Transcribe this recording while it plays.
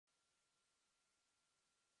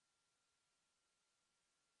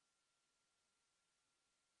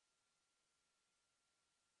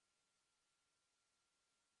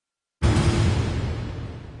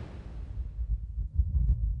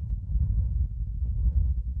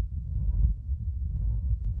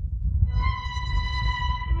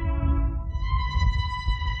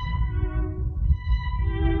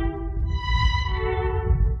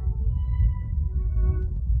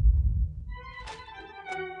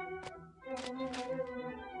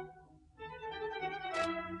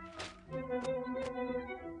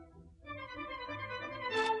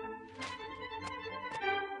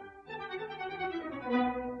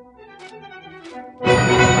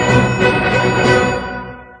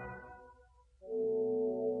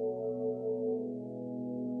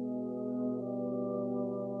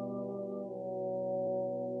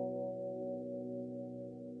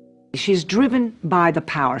She's driven by the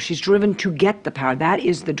power. She's driven to get the power. That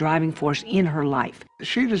is the driving force in her life.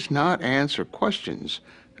 She does not answer questions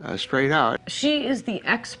straight out. She is the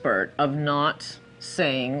expert of not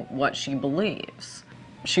saying what she believes.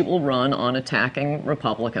 She will run on attacking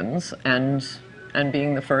Republicans and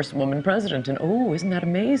being the first woman president. And oh, isn't that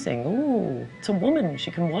amazing? Oh, it's a woman. She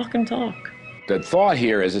can walk and talk. The thought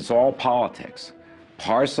here is it's all politics.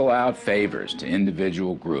 Parcel out favors to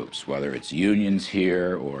individual groups, whether it's unions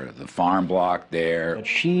here or the farm bloc there. But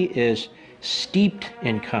she is steeped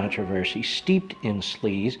in controversy, steeped in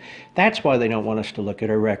sleaze. That's why they don't want us to look at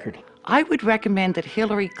her record. I would recommend that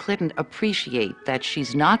Hillary Clinton appreciate that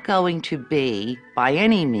she's not going to be, by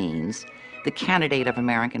any means, the candidate of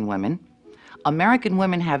American women. American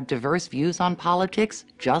women have diverse views on politics,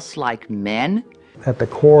 just like men. At the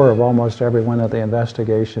core of almost every one of the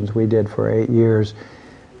investigations we did for 8 years,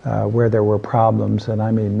 where there were problems, and I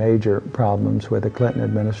mean major problems with the Clinton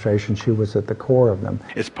administration, she was at the core of them.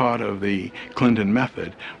 It's part of the Clinton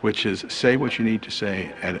method, which is say what you need to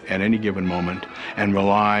say at any given moment and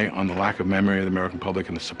rely on the lack of memory of the American public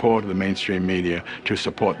and the support of the mainstream media to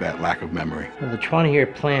support that lack of memory. Well, the 20-year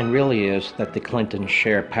plan really is that the Clintons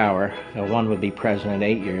share power. One would be president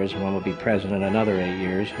 8 years, and one would be president another 8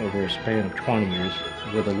 years over a span of 20 years,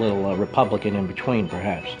 with a little Republican in between,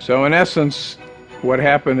 perhaps. So in essence, what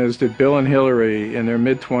happened is that Bill and Hillary, in their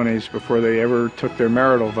mid-20s, before they ever took their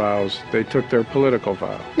marital vows, they took their political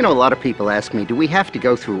vow. You know, a lot of people ask me, do we have to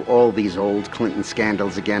go through all these old Clinton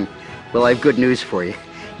scandals again? Well, I have good news for you.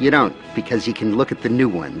 You don't, because you can look at the new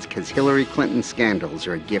ones, because Hillary Clinton scandals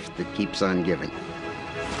are a gift that keeps on giving.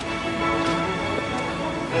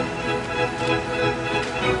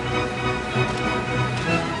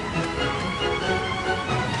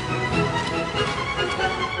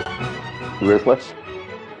 Ruthless,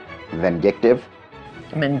 vindictive,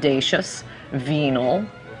 Mendacious, venal,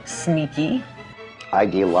 sneaky.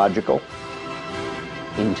 Ideological,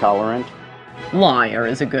 intolerant. Liar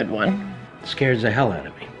is a good one. Scares the hell out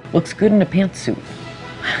of me. Looks good in a pantsuit.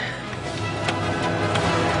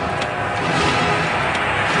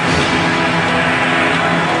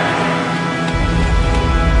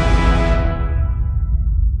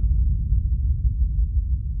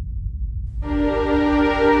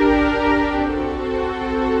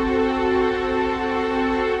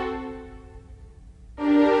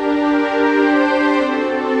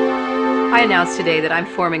 I announced today that I'm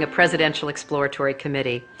forming a presidential exploratory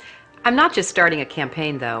committee. I'm not just starting a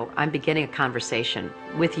campaign, though. I'm beginning a conversation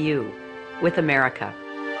with you, with America.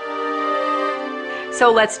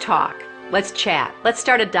 So let's talk, let's chat, let's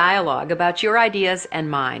start a dialogue about your ideas and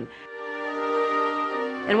mine.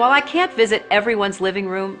 And while I can't visit everyone's living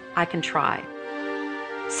room, I can try.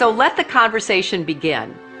 So let the conversation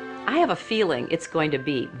begin. I have a feeling it's going to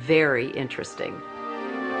be very interesting.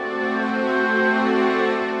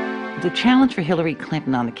 The challenge for Hillary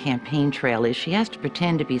Clinton on the campaign trail is she has to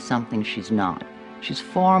pretend to be something she's not. She's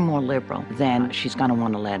far more liberal than she's going to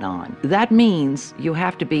want to let on. That means you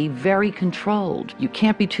have to be very controlled. You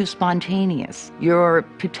can't be too spontaneous. You're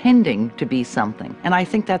pretending to be something. And I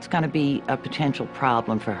think that's going to be a potential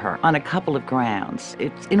problem for her on a couple of grounds.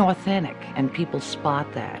 It's inauthentic, and people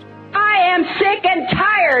spot that. I am sick and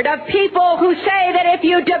tired of people who say that if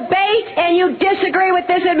you debate and you disagree with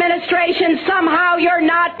this administration, somehow you're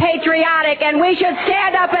not patriotic, and we should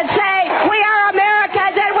stand up and say, we are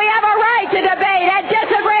Americans and we have a right to debate and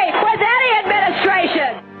disagree with any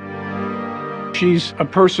administration. She's a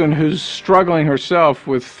person who's struggling herself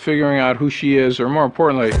with figuring out who she is, or more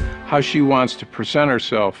importantly, how she wants to present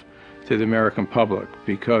herself to the American public,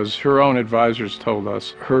 because her own advisors told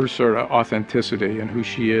us her sort of authenticity and who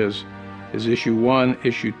she is issue 1,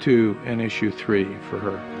 issue 2, and issue 3 for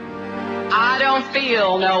her. I don't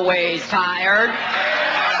feel no ways tired.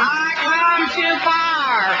 I come too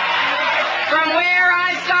far from where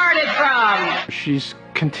I started from. She's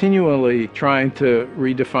continually trying to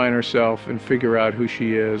redefine herself and figure out who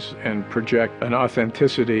she is and project an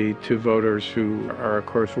authenticity to voters who are, of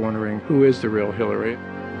course, wondering who is the real Hillary.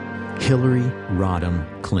 Hillary Rodham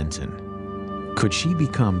Clinton. Could she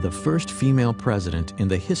become the first female president in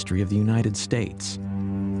the history of the United States?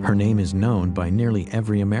 Her name is known by nearly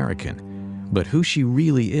every American, but who she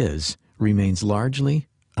really is remains largely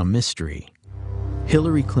a mystery.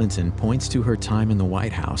 Hillary Clinton points to her time in the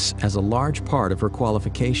White House as a large part of her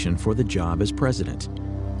qualification for the job as president.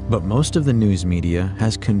 But most of the news media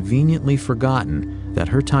has conveniently forgotten that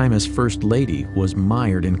her time as First Lady was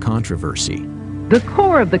mired in controversy. The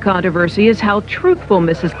core of the controversy is how truthful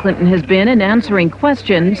Mrs. Clinton has been in answering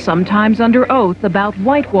questions, sometimes under oath, about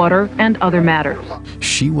Whitewater and other matters.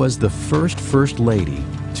 She was the first First Lady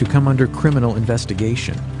to come under criminal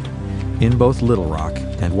investigation. In both Little Rock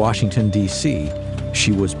and Washington, D.C.,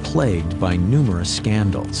 she was plagued by numerous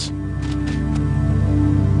scandals.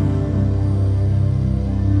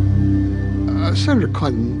 Senator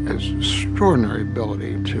Clinton has extraordinary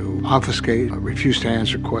ability to obfuscate, refuse to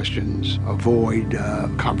answer questions, avoid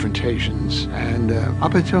confrontations, and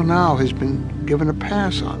up until now has been given a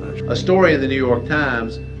pass on it. A story in the New York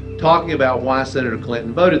Times talking about why Senator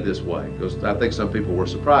Clinton voted this way, because I think some people were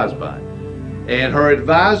surprised by it. And her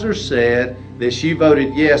advisor said that she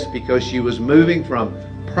voted yes because she was moving from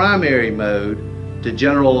primary mode to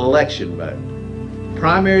general election mode.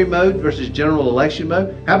 Primary mode versus general election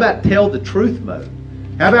mode? How about tell the truth mode?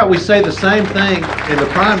 How about we say the same thing in the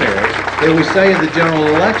primary that we say in the general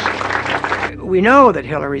election? We know that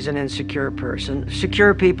Hillary's an insecure person.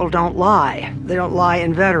 Secure people don't lie. They don't lie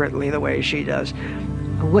inveterately the way she does.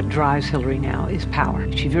 What drives Hillary now is power.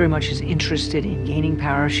 She very much is interested in gaining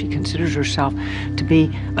power. She considers herself to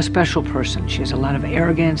be a special person. She has a lot of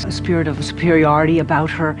arrogance, a spirit of superiority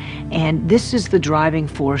about her, and this is the driving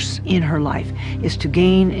force in her life, is to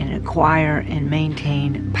gain and acquire and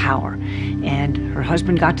maintain power. And her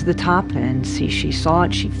husband got to the top, and she saw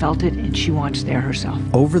it, she felt it, and she wants there herself.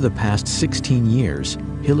 Over the past 16 years,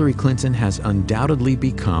 Hillary Clinton has undoubtedly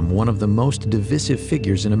become one of the most divisive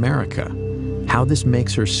figures in America. How this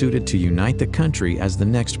makes her suited to unite the country as the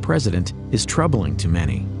next president is troubling to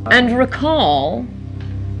many. And recall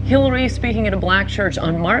Hillary speaking at a black church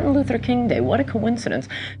on Martin Luther King Day. What a coincidence.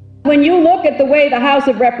 When you look at the way the House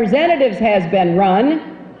of Representatives has been run,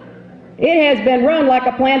 it has been run like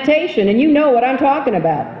a plantation, and you know what I'm talking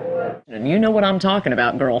about. And you know what I'm talking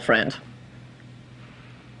about, girlfriend.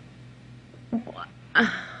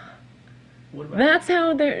 That's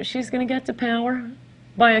how she's going to get to power?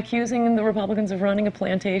 By accusing the Republicans of running a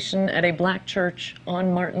plantation at a black church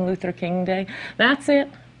on Martin Luther King Day? That's it?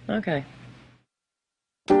 Okay.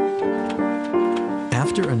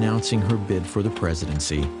 After announcing her bid for the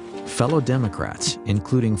presidency, fellow Democrats,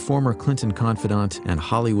 including former Clinton confidant and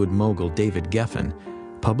Hollywood mogul David Geffen,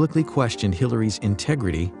 publicly questioned Hillary's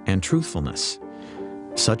integrity and truthfulness.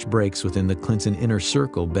 Such breaks within the Clinton inner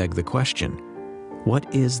circle beg the question,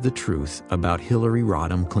 what is the truth about Hillary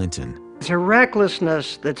Rodham Clinton? It's a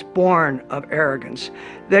recklessness that's born of arrogance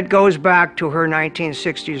that goes back to her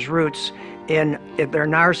 1960s roots in their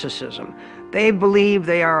narcissism. They believe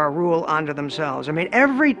they are a rule unto themselves. I mean,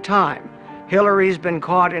 every time Hillary's been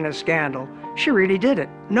caught in a scandal, she really did it.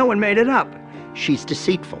 No one made it up. She's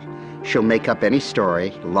deceitful. She'll make up any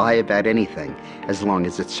story, lie about anything, as long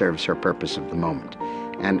as it serves her purpose of the moment.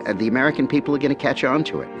 And the American people are going to catch on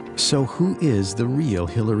to it. So who is the real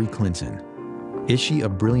Hillary Clinton? Is she a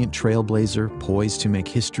brilliant trailblazer poised to make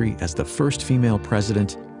history as the first female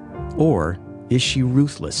president? Or is she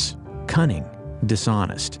ruthless, cunning,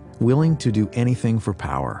 dishonest, willing to do anything for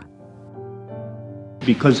power?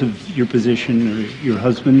 Because of your position or your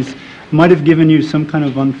husband's, might have given you some kind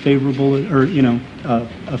of unfavorable or,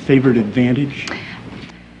 a favored advantage?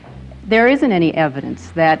 There isn't any evidence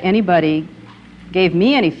that anybody gave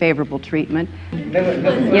me any favorable treatment.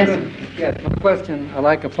 Yes, my question, I'd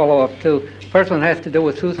like a follow-up too. First one has to do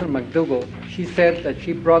with Susan McDougal. She said that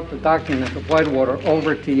she brought the documents of Whitewater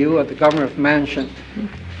over to you at the governor's mansion.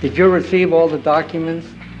 Did you receive all the documents?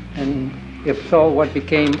 And if so, what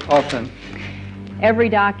became of them? Every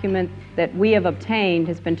document that we have obtained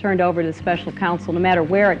has been turned over to the special counsel, no matter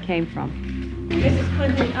where it came from. Mrs.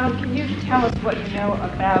 Clinton, can you tell us what you know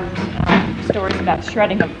about stories about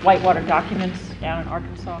shredding of Whitewater documents down in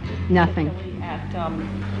Arkansas? Nothing. At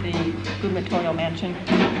the gubernatorial mansion?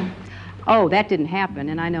 Oh, that didn't happen,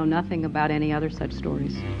 and I know nothing about any other such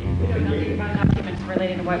stories. You know nothing about documents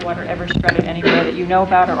relating to Whitewater ever shredded anywhere that you know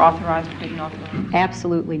about or authorized or didn't authorize?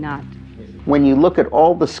 Absolutely not. When you look at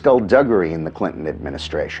all the skullduggery in the Clinton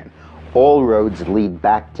administration, all roads lead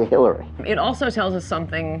back to Hillary. It also tells us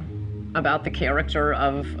something about the character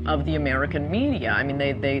of the American media. I mean,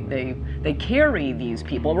 they carry these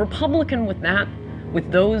people. Republican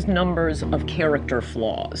with those numbers of character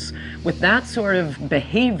flaws, with that sort of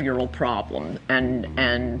behavioral problem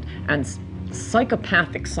and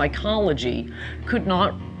psychopathic psychology, could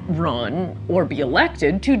not run or be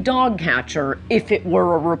elected to dog catcher if it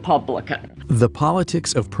were a Republican. The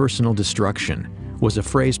politics of personal destruction was a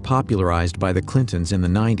phrase popularized by the Clintons in the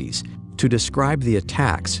 90s to describe the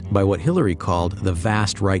attacks by what Hillary called the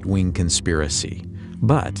vast right-wing conspiracy.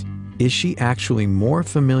 But is she actually more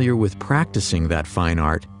familiar with practicing that fine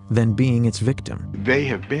art than being its victim. They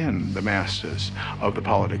have been the masters of the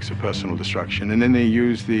politics of personal destruction, and then they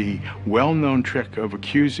use the well-known trick of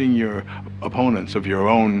accusing your opponents of your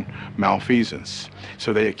own malfeasance.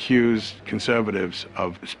 So they accuse conservatives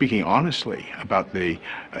of speaking honestly about the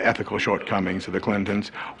ethical shortcomings of the Clintons,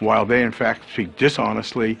 while they in fact speak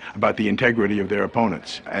dishonestly about the integrity of their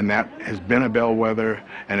opponents. And that has been a bellwether,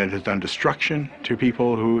 and it has done destruction to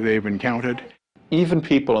people who they've encountered. Even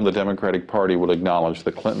people in the Democratic Party will acknowledge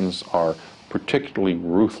the Clintons are particularly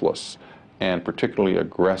ruthless and particularly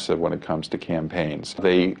aggressive when it comes to campaigns.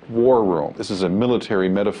 They war room. This is a military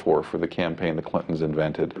metaphor for the campaign the Clintons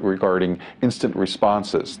invented regarding instant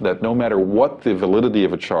responses, that no matter what the validity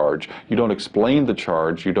of a charge, you don't explain the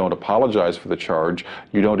charge, you don't apologize for the charge,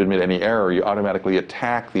 you don't admit any error, you automatically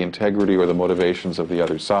attack the integrity or the motivations of the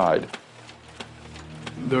other side.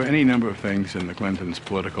 There are any number of things in the Clintons'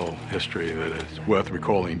 political history that is worth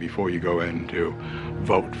recalling before you go in to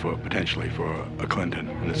vote for, potentially for a Clinton,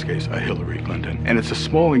 in this case a Hillary Clinton. And it's a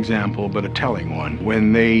small example, but a telling one.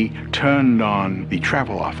 When they turned on the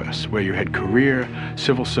travel office, where you had career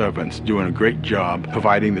civil servants doing a great job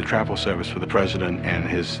providing the travel service for the president and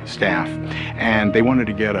his staff, and they wanted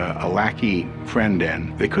to get a lackey friend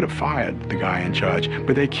in, they could have fired the guy in charge,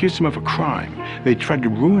 but they accused him of a crime. They tried to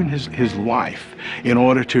ruin his life in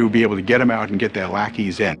order to be able to get him out and get their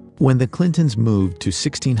lackeys in. When the Clintons moved to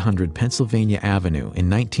 1600 Pennsylvania Avenue in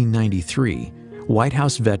 1993, White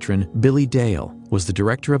House veteran Billy Dale was the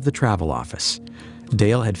director of the travel office.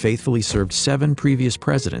 Dale had faithfully served 7 previous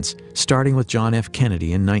presidents, starting with John F.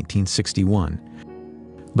 Kennedy in 1961.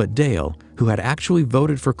 But Dale, who had actually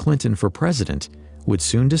voted for Clinton for president, would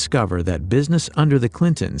soon discover that business under the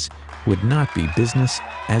Clintons would not be business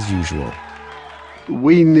as usual.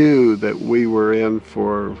 We knew that we were in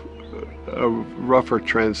for a rougher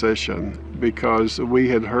transition because we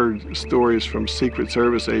had heard stories from Secret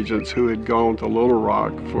Service agents who had gone to Little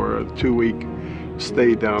Rock for a 2-week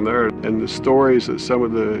stay down there. And the stories that some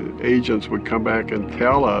of the agents would come back and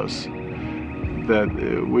tell us,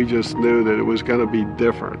 that we just knew that it was going to be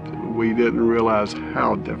different. We didn't realize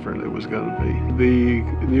how different it was going to be.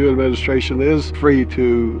 The new administration is free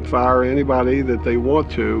to fire anybody that they want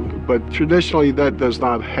to, but traditionally that does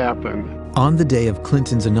not happen. On the day of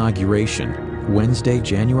Clinton's inauguration, Wednesday,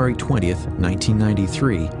 January 20th,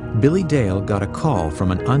 1993, Billy Dale got a call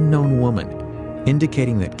from an unknown woman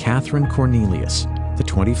indicating that Catherine Cornelius, the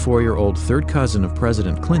 24-year-old third cousin of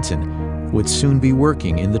President Clinton, would soon be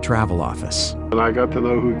working in the travel office. And I got to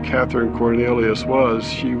know who Catherine Cornelius was.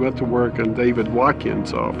 She went to work in David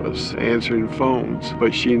Watkins' office, answering phones,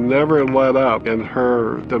 but she never let up in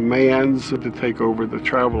her demands to take over the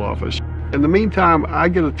travel office. In the meantime, I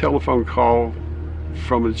get a telephone call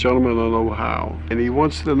from a gentleman in Ohio, and he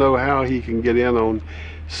wants to know how he can get in on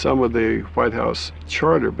some of the White House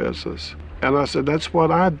charter business. And I said, that's what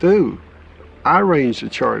I do. I arrange the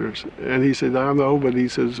charters. And he said, I know, but he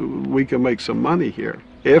says, we can make some money here.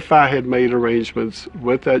 If I had made arrangements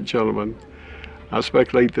with that gentleman, I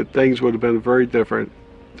speculate that things would have been very different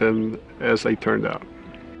than as they turned out.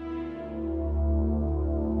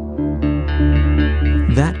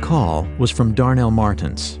 That call was from Darnell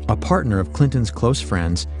Martins, a partner of Clinton's close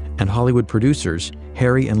friends and Hollywood producers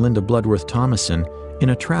Harry and Linda Bloodworth Thomason in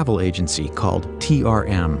a travel agency called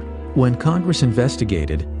TRM. When Congress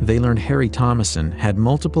investigated, they learned Harry Thomason had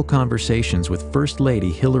multiple conversations with First Lady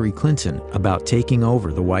Hillary Clinton about taking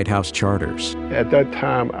over the White House charters. At that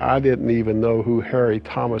time, I didn't even know who Harry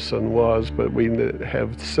Thomason was, but we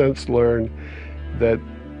have since learned that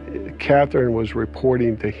Catherine was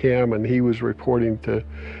reporting to him and he was reporting to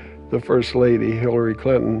the First Lady Hillary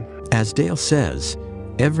Clinton. As Dale says,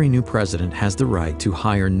 every new president has the right to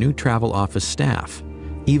hire new travel office staff,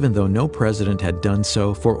 even though no president had done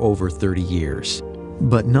so for over 30 years.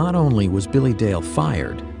 But not only was Billy Dale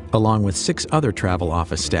fired, along with 6 other travel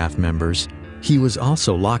office staff members, he was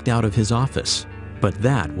also locked out of his office. But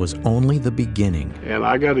that was only the beginning. And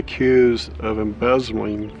I got accused of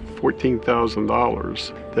embezzling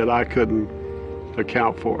 $14,000 that I couldn't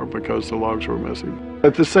account for because the logs were missing.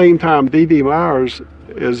 At the same time, D.D. Myers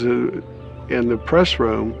is in the press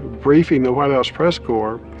room briefing the White House press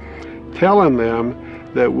corps, telling them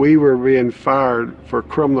that we were being fired for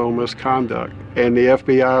criminal misconduct and the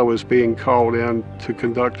FBI was being called in to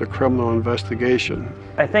conduct a criminal investigation.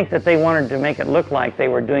 I think that they wanted to make it look like they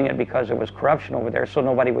were doing it because there was corruption over there so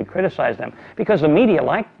nobody would criticize them, because the media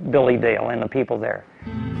liked Billy Dale and the people there.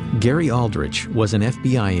 Gary Aldrich was an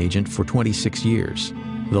FBI agent for 26 years,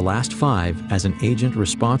 the last 5 as an agent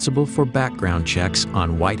responsible for background checks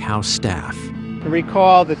on White House staff.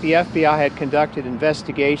 Recall that the FBI had conducted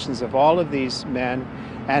investigations of all of these men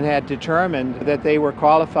and had determined that they were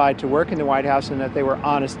qualified to work in the White House and that they were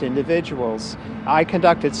honest individuals. I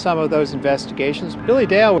conducted some of those investigations. Billy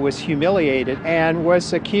Dale was humiliated and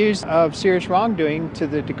was accused of serious wrongdoing to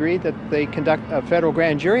the degree that they conduct a federal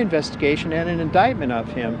grand jury investigation and an indictment of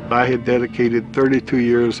him. I had dedicated 32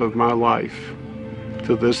 years of my life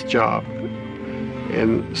to this job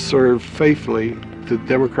and served faithfully to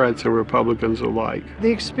Democrats and Republicans alike.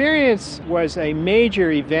 The experience was a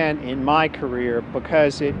major event in my career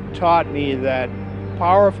because it taught me that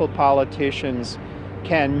powerful politicians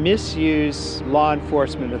can misuse law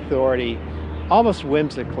enforcement authority almost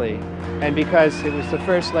whimsically. And because it was the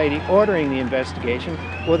First Lady ordering the investigation,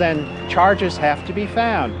 well then charges have to be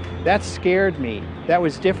found. That scared me. That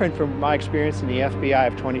was different from my experience in the FBI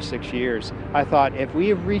of 26 years. I thought if we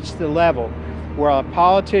have reached the level where a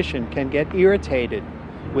politician can get irritated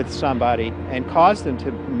with somebody and cause them to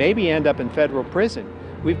maybe end up in federal prison,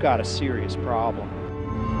 we've got a serious problem.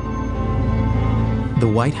 The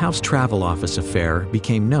White House Travel Office affair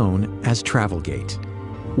became known as Travelgate.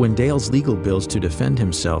 When Dale's legal bills to defend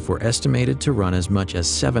himself were estimated to run as much as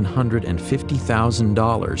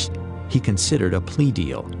 $750,000, he considered a plea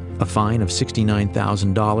deal, a fine of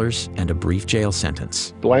 $69,000, and a brief jail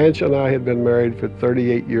sentence. Blanche and I had been married for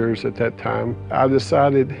 38 years at that time. I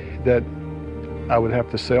decided that I would have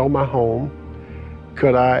to sell my home.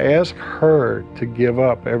 Could I ask her to give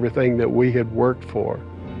up everything that we had worked for?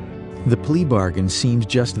 The plea bargain seemed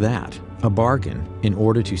just that, a bargain in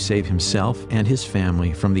order to save himself and his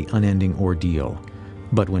family from the unending ordeal.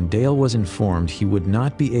 But when Dale was informed he would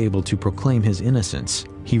not be able to proclaim his innocence,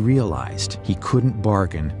 he realized he couldn't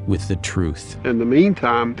bargain with the truth. In the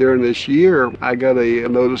meantime, during this year, I got a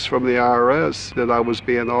notice from the IRS that I was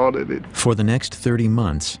being audited. For the next 30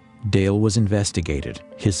 months, Dale was investigated.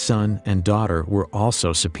 His son and daughter were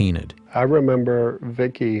also subpoenaed. I remember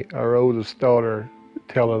Vicki, our oldest daughter,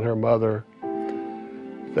 telling her mother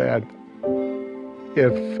that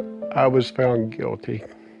if I was found guilty,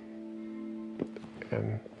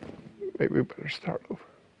 and maybe we better start over.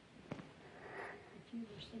 You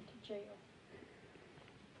were sent to jail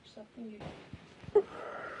for something you...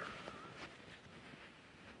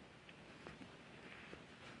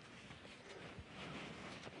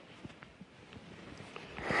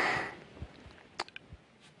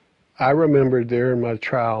 I remember during my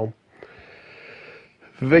trial,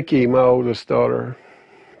 Vicki, my oldest daughter,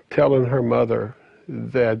 telling her mother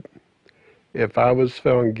that if I was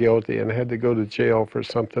found guilty and had to go to jail for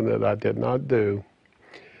something that I did not do,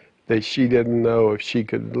 that she didn't know if she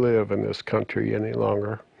could live in this country any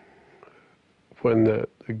longer, when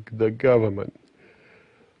the government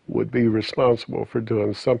would be responsible for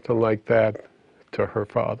doing something like that to her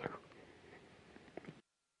father.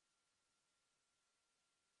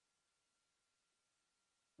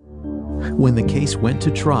 When the case went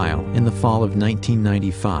to trial in the fall of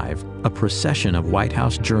 1995, a procession of White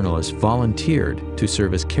House journalists volunteered to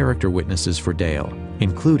serve as character witnesses for Dale,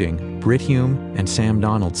 including Brit Hume and Sam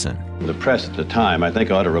Donaldson. The press at the time, I think,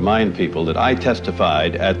 ought to remind people that I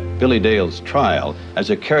testified at Billy Dale's trial as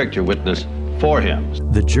a character witness for him.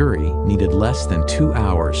 The jury needed less than 2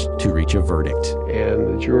 hours to reach a verdict.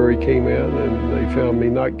 And the jury came in and they found me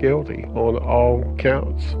not guilty on all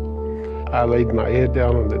counts. I laid my head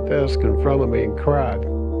down on the desk in front of me and cried.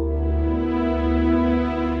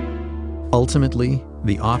 Ultimately,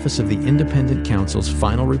 the Office of the Independent Counsel's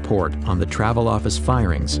final report on the Travel Office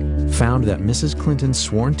firings found that Mrs. Clinton's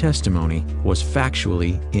sworn testimony was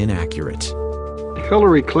factually inaccurate.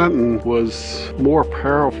 Hillary Clinton was more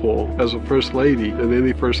powerful as a first lady than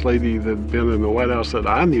any first lady that had been in the White House that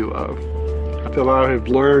I knew of. Till I have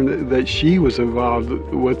learned that she was involved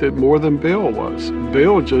with it more than Bill was.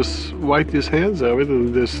 Bill just wiped his hands of it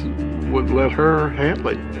and just would let her handle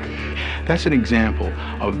it. That's an example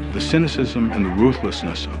of the cynicism and the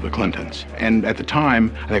ruthlessness of the Clintons. And at the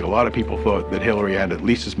time, I think a lot of people thought that Hillary had at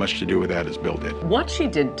least as much to do with that as Bill did. What she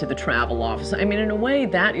did to the Travel Office, I mean, in a way,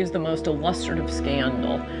 that is the most illustrative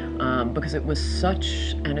scandal because it was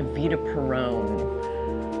such an Evita Peron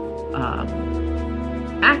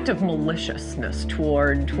act of maliciousness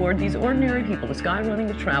toward these ordinary people. This guy running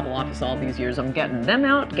the Travel Office all these years, I'm getting them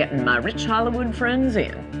out, getting my rich Hollywood friends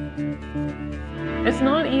in. It's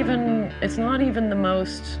not even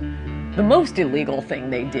the most illegal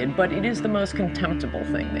thing they did, but it is the most contemptible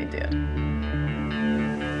thing they did.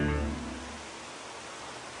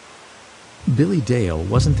 Billy Dale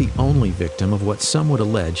wasn't the only victim of what some would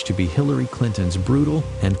allege to be Hillary Clinton's brutal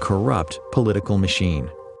and corrupt political machine.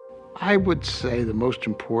 I would say the most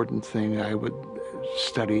important thing I would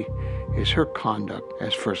study is her conduct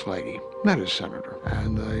as First Lady, not as Senator,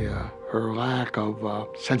 and her lack of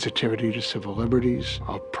sensitivity to civil liberties,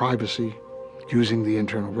 of privacy, using the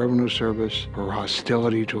Internal Revenue Service, her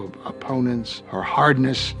hostility to opponents, her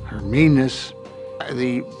hardness, her meanness.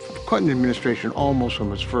 The Clinton administration, almost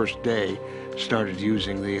from its first day, started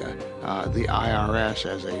using the IRS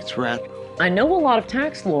as a threat. I know a lot of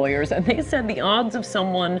tax lawyers, and they said the odds of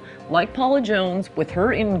someone like Paula Jones with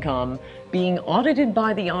her income being audited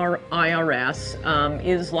by the IRS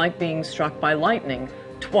is like being struck by lightning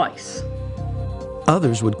twice.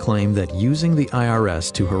 Others would claim that using the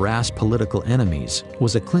IRS to harass political enemies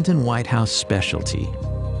was a Clinton White House specialty,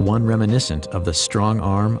 one reminiscent of the strong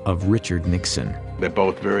arm of Richard Nixon. They're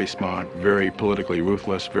both very smart, very politically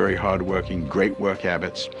ruthless, very hardworking, great work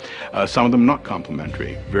habits. Some of them not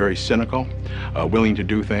complimentary, very cynical, willing to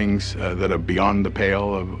do things that are beyond the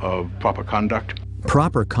pale of proper conduct.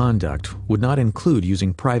 Proper conduct would not include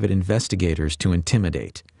using private investigators to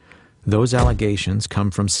intimidate. Those allegations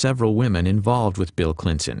come from several women involved with Bill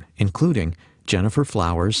Clinton, including Jennifer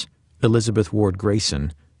Flowers, Elizabeth Ward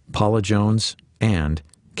Grayson, Paula Jones, and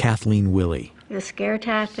Kathleen Willey. The scare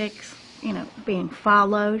tactics, you know, being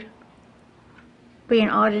followed, being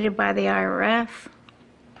audited by the IRS,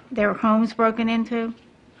 their homes broken into.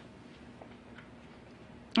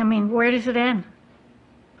 I mean, where does it end?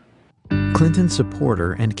 Clinton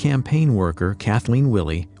supporter and campaign worker Kathleen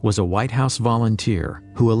Willey was a White House volunteer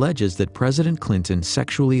who alleges that President Clinton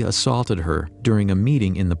sexually assaulted her during a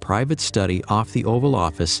meeting in the private study off the Oval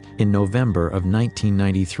Office in November of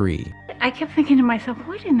 1993. I kept thinking to myself,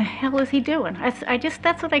 what in the hell is he doing?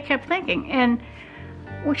 That's what I kept thinking, and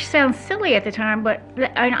which sounds silly at the time, but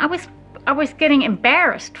I was getting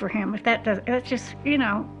embarrassed for him. If that's just, you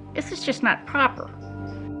know, this is just not proper.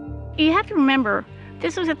 You have to remember,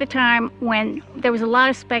 this was at the time when there was a lot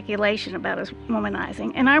of speculation about his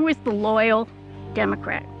womanizing, and I was the loyal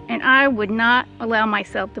Democrat, and I would not allow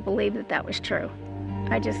myself to believe that that was true.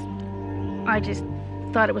 I just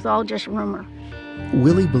thought it was all just rumor.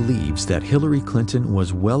 Willey believes that Hillary Clinton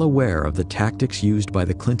was well aware of the tactics used by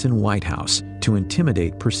the Clinton White House to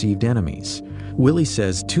intimidate perceived enemies. Willey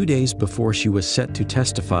says 2 days before she was set to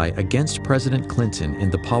testify against President Clinton in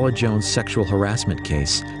the Paula Jones sexual harassment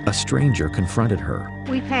case, a stranger confronted her.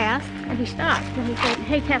 We passed, and he stopped, and he said,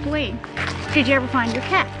 "Hey, Kathleen, did you ever find your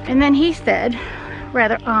cat?" And then he said,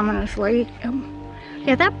 rather ominously,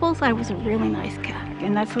 "Yeah, that bullseye was a really nice cat."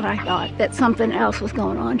 And that's what I thought, that something else was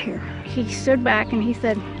going on here. He stood back and he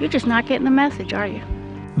said, "You're just not getting the message, are you?"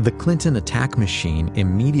 The Clinton attack machine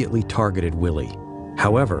immediately targeted Willey.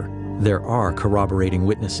 However, there are corroborating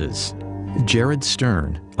witnesses. Jared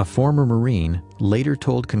Stern, a former Marine, later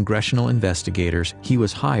told congressional investigators he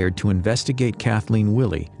was hired to investigate Kathleen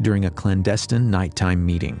Willey during a clandestine nighttime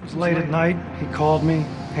meeting. It was late at night. He called me,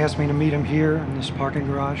 asked me to meet him here in this parking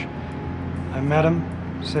garage. I met him,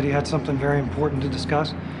 said he had something very important to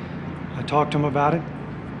discuss. I talked to him about it,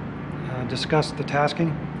 discussed the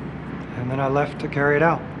tasking, and then I left to carry it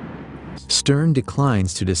out. Stern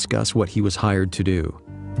declines to discuss what he was hired to do,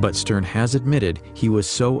 but Stern has admitted he was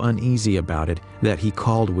so uneasy about it that he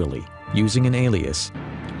called Willey, using an alias.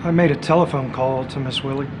 I made a telephone call to Miss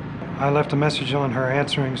Willey. I left a message on her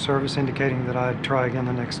answering service indicating that I'd try again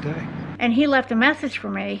the next day. And he left a message for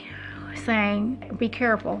me saying, "Be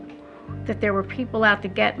careful, that there were people out to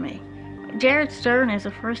get me." Jared Stern is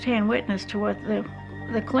a first-hand witness to what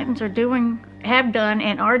the Clintons are doing, have done,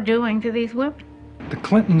 and are doing to these women. The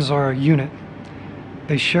Clintons are a unit.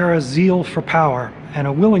 They share a zeal for power and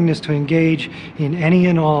a willingness to engage in any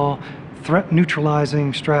and all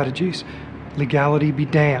threat-neutralizing strategies. Legality be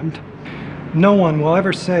damned. No one will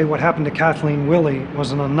ever say what happened to Kathleen Willey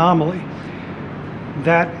was an anomaly.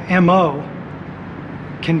 That MO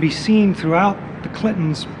can be seen throughout the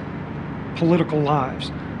Clintons' political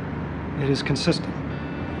lives. It is consistent.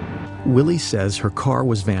 Willey says her car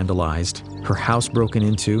was vandalized, her house broken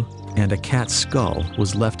into, and a cat's skull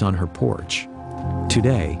was left on her porch.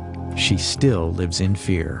 Today, she still lives in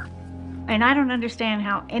fear. And I don't understand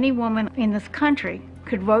how any woman in this country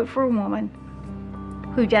could vote for a woman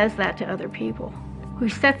who does that to other people, who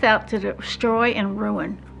sets out to destroy and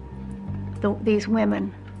ruin these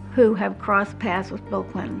women who have crossed paths with Bill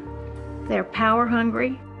Clinton. They're power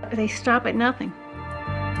hungry. They stop at nothing.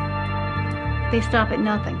 They stop at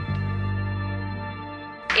nothing.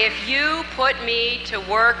 If you put me to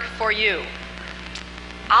work for you,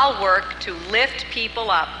 I'll work to lift people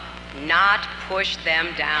up, not push them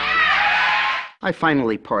down. I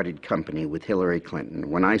finally parted company with Hillary Clinton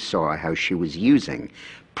when I saw how she was using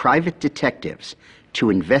private detectives to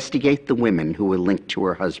investigate the women who were linked to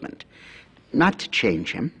her husband. Not to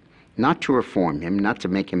change him, not to reform him, not to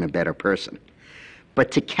make him a better person,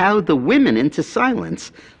 but to cow the women into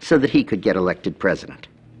silence so that he could get elected president.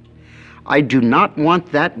 I do not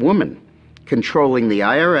want that woman controlling the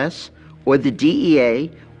IRS or the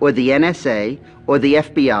DEA or the NSA or the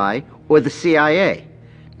FBI or the CIA.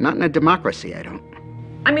 Not in a democracy, I don't.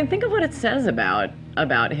 I mean, think of what it says about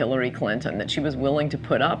Hillary Clinton, that she was willing to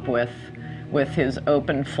put up with his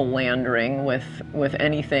open philandering, with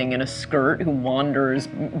anything in a skirt who wanders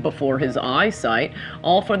before his eyesight,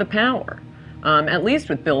 all for the power. At least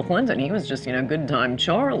with Bill Clinton, he was just, good time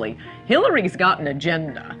Charlie. Hillary's got an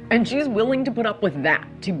agenda, and she's willing to put up with that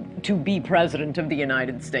to be president of the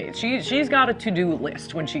United States. She's got a to-do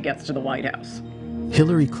list when she gets to the White House.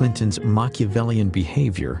 Hillary Clinton's Machiavellian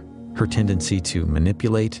behavior, her tendency to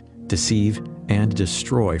manipulate, deceive, and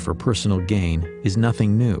destroy for personal gain, is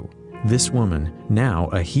nothing new. This woman, now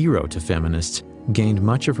a hero to feminists, gained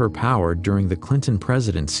much of her power during the Clinton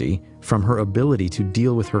presidency from her ability to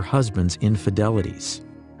deal with her husband's infidelities.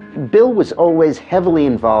 Bill was always heavily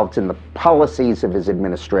involved in the policies of his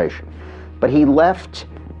administration, but he left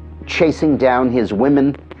chasing down his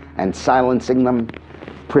women and silencing them,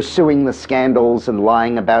 pursuing the scandals and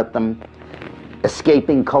lying about them,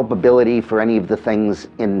 escaping culpability for any of the things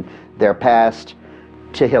in their past,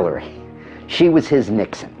 to Hillary. She was his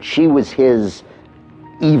Nixon. She was his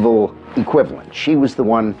evil equivalent. She was the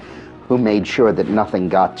one who made sure that nothing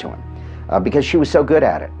got to him because she was so good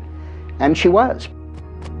at it. And she was.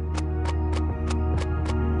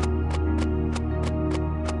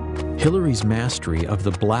 Hillary's mastery of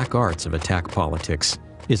the black arts of attack politics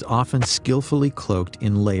is often skillfully cloaked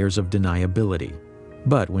in layers of deniability.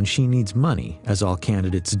 But when she needs money, as all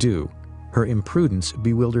candidates do, her imprudence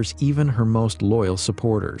bewilders even her most loyal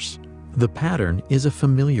supporters. The pattern is a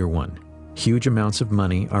familiar one. Huge amounts of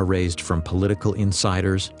money are raised from political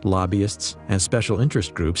insiders, lobbyists, and special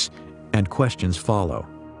interest groups, and questions follow.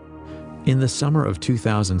 In the summer of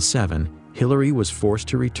 2007, Hillary was forced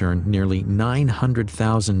to return nearly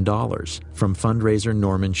 $900,000 from fundraiser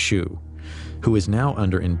Norman Hsu, who is now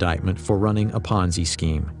under indictment for running a Ponzi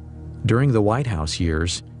scheme. During the White House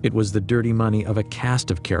years, it was the dirty money of a cast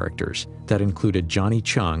of characters that included Johnny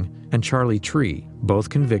Chung and Charlie Tree, both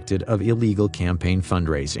convicted of illegal campaign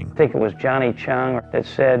fundraising. I think it was Johnny Chung that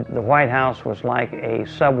said the White House was like a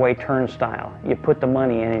subway turnstile. You put the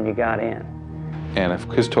money in and you got in. And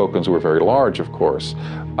his tokens were very large, of course.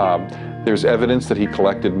 There's evidence that he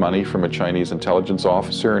collected money from a Chinese intelligence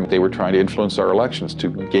officer, and they were trying to influence our elections to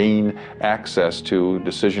gain access to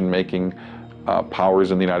decision-making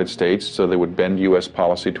powers in the United States so they would bend U.S.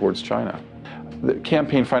 policy towards China. The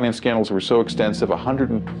campaign finance scandals were so extensive,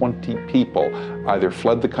 120 people either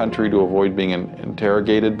fled the country to avoid being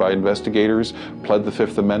interrogated by investigators, pled the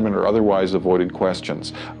Fifth Amendment, or otherwise avoided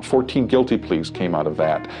questions. 14 guilty pleas came out of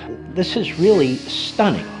that. This is really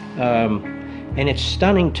stunning. And it's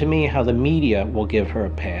stunning to me how the media will give her a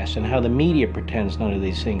pass and how the media pretends none of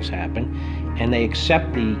these things happen. And they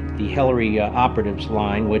accept the Hillary operatives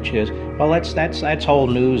line, which is, well, that's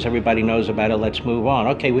old news. Everybody knows about it. Let's move on.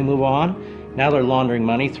 Okay, we move on. Now they're laundering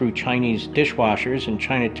money through Chinese dishwashers in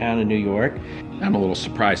Chinatown in New York. I'm a little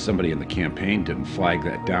surprised somebody in the campaign didn't flag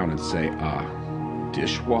that down and say,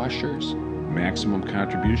 dishwashers, maximum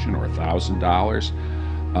contribution, or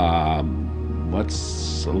 $1,000.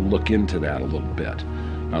 Let's look into that a little bit.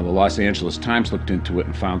 The Los Angeles Times looked into it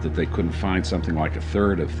and found that they couldn't find something like a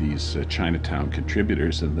third of these Chinatown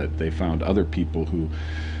contributors, and that they found other people who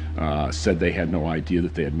said they had no idea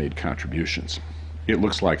that they had made contributions. It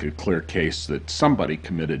looks like a clear case that somebody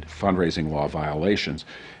committed fundraising law violations,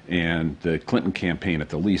 and the Clinton campaign at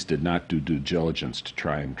the least did not do due diligence to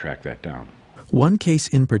try and track that down. One case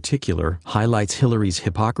in particular highlights Hillary's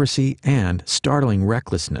hypocrisy and startling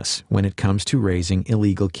recklessness when it comes to raising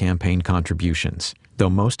illegal campaign contributions. Though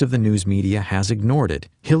most of the news media has ignored it,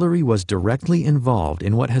 Hillary was directly involved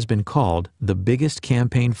in what has been called the biggest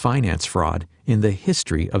campaign finance fraud in the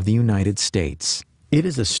history of the United States. It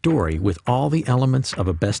is a story with all the elements of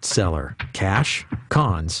a bestseller: cash,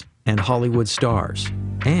 cons, and Hollywood stars.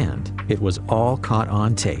 And it was all caught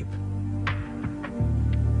on tape.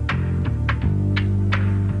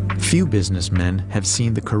 Few businessmen have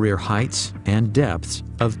seen the career heights and depths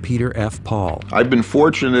of Peter F. Paul. I've been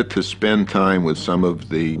fortunate to spend time with some of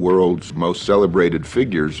the world's most celebrated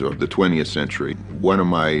figures of the 20th century. One of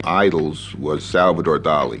my idols was Salvador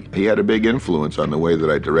Dali. He had a big influence on the way that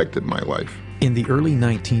I directed my life. In the early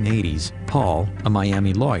 1980s, Paul, a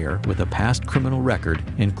Miami lawyer with a past criminal record,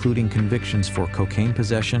 including convictions for cocaine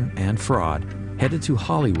possession and fraud, headed to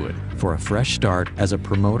Hollywood for a fresh start as a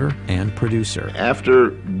promoter and producer. After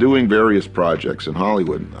doing various projects in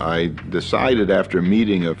Hollywood, I decided after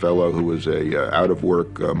meeting a fellow who was a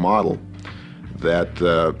out-of-work model that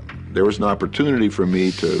there was an opportunity for me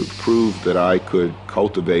to prove that I could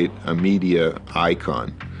cultivate a media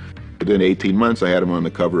icon. Within 18 months, I had him on the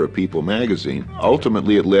cover of People magazine.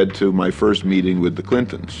 Ultimately, it led to my first meeting with the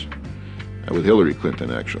Clintons, with Hillary Clinton,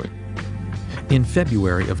 actually. In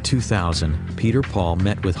February of 2000, Peter Paul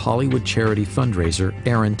met with Hollywood charity fundraiser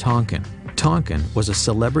Aaron Tonkin. Tonkin was a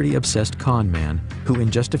celebrity-obsessed con man who in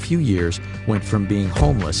just a few years went from being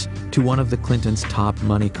homeless to one of the Clintons' top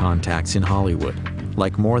money contacts in Hollywood.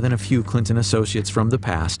 Like more than a few Clinton associates from the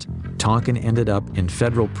past, Tonkin ended up in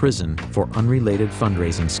federal prison for unrelated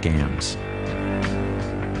fundraising scams.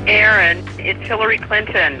 Aaron, it's Hillary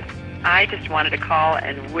Clinton. I just wanted to call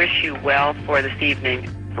and wish you well for this evening.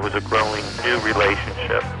 It was a growing new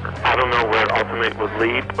relationship. I don't know where ultimately it would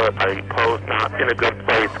lead, but I suppose not in a good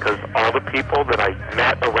place because all the people that I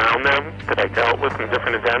met around them, that I dealt with in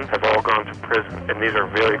different events, have all gone to prison. And these are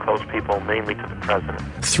very close people, mainly to the president.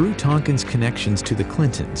 Through Tonkin's connections to the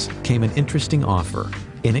Clintons came an interesting offer.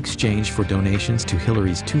 In exchange for donations to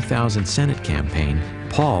Hillary's 2000 Senate campaign,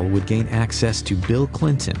 Paul would gain access to Bill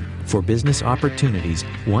Clinton for business opportunities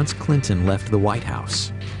once Clinton left the White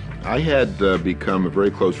House. I had become a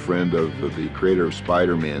very close friend of the creator of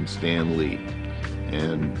Spider-Man, Stan Lee,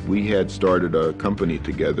 and we had started a company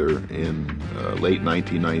together in late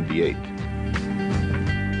 1998.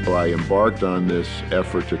 So I embarked on this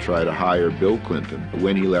effort to try to hire Bill Clinton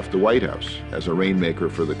when he left the White House as a rainmaker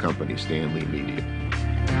for the company Stan Lee Media.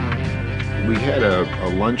 We had a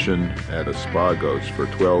luncheon at Espagos for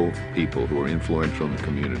 12 people who were influential in the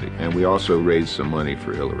community, and we also raised some money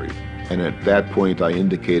for Hillary. And at that point, I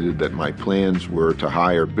indicated that my plans were to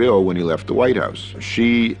hire Bill when he left the White House.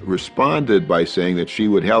 She responded by saying that she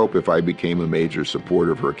would help if I became a major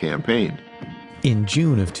supporter of her campaign. In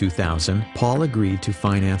June of 2000, Paul agreed to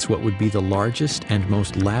finance what would be the largest and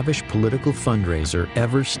most lavish political fundraiser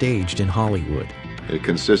ever staged in Hollywood. It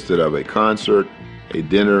consisted of a concert, a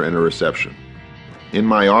dinner, and a reception. In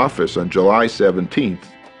my office on July 17th,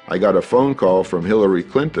 I got a phone call from Hillary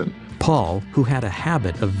Clinton. Paul, who had a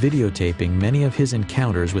habit of videotaping many of his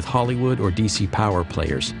encounters with Hollywood or DC power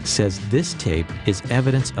players, says this tape is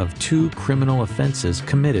evidence of 2 criminal offenses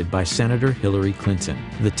committed by Senator Hillary Clinton.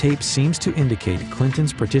 The tape seems to indicate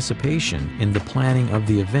Clinton's participation in the planning of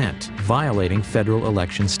the event, violating federal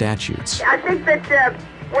election statutes. I think that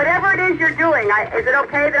whatever it is you're doing, is it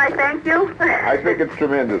okay that I thank you? I think it's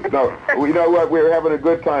tremendous. No, you know what? We're having a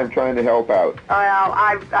good time trying to help out.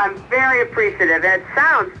 Well, I'm very appreciative. It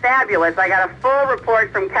sounds fabulous. I got a full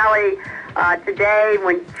report from Kelly today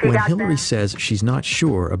when Hillary says she's not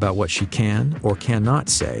sure about what she can or cannot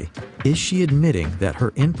say, is she admitting that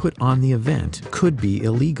her input on the event could be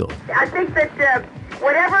illegal? I think that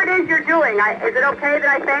whatever it is you're doing, is it okay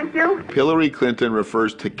that I thank you? Hillary Clinton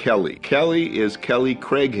refers to Kelly. Kelly is Kelly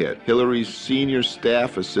Craighead, Hillary's senior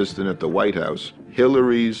staff assistant at the White House.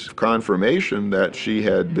 Hillary's confirmation that she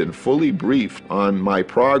had been fully briefed on my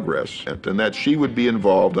progress and that she would be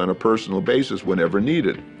involved on a personal basis whenever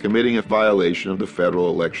needed, committing a violation of the federal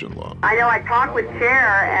election law. I know I talked with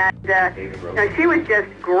Chair, and she was just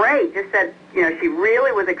great. Just said, she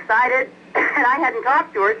really was excited, and I hadn't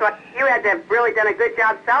talked to her, so you had to have really done a good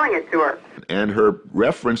job selling it to her. And her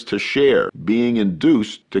reference to Cher being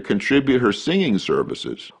induced to contribute her singing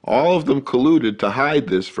services. All of them colluded to hide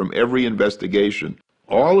this from every investigation.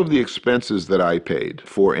 All of the expenses that I paid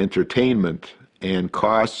for entertainment and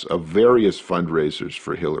costs of various fundraisers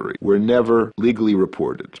for Hillary were never legally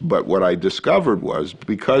reported. But what I discovered was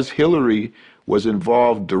because Hillary was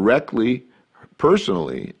involved directly,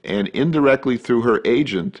 personally, and indirectly through her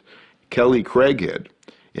agent, Kelly Craighead,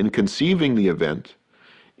 in conceiving the event,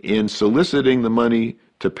 in soliciting the money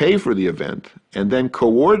to pay for the event, and then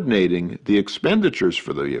coordinating the expenditures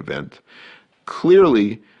for the event,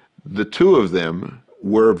 clearly the two of them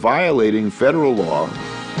were violating federal law.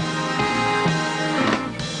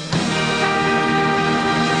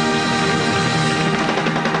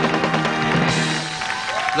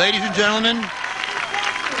 Ladies and gentlemen,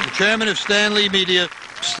 the chairman of Stan Lee Media,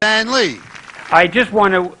 Stan Lee. I just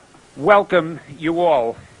want to welcome you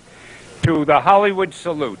all to the Hollywood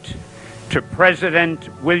salute to President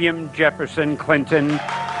William Jefferson Clinton.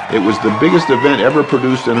 It was the biggest event ever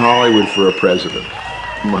produced in Hollywood for a president.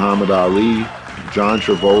 Muhammad Ali, John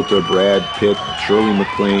Travolta, Brad Pitt, Shirley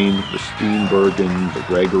MacLaine, the Steenburgen,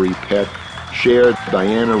 Gregory Peck, Cher,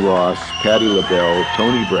 Diana Ross, Patti LaBelle,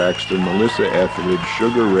 Toni Braxton, Melissa Etheridge,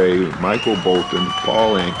 Sugar Ray, Michael Bolton,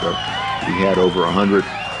 Paul Anka. We had over 100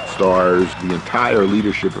 stars. The entire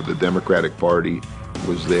leadership of the Democratic Party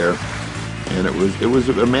was there, and it was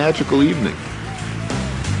a magical evening.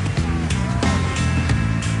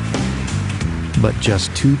 But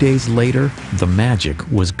just 2 days later, the magic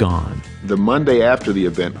was gone. The Monday after the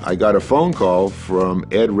event, I got a phone call from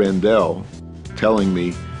Ed Rendell telling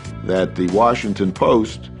me that the Washington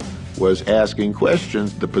Post was asking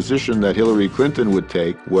questions. The position that Hillary Clinton would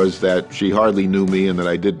take was that she hardly knew me and that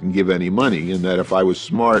I didn't give any money, and that if I was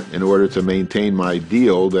smart in order to maintain my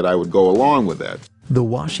deal, that I would go along with that. The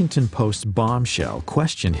Washington Post bombshell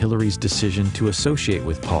questioned Hillary's decision to associate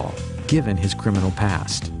with Paul, given his criminal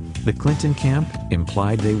past. The Clinton camp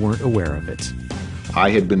implied they weren't aware of it.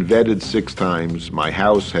 I had been vetted 6 times, my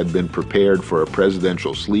house had been prepared for a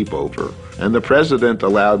presidential sleepover, and the president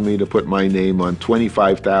allowed me to put my name on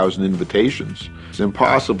 25,000 invitations. It's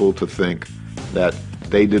impossible to think that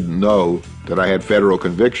they didn't know that I had federal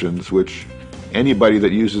convictions, which anybody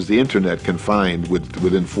that uses the internet can find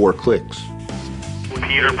within 4 clicks.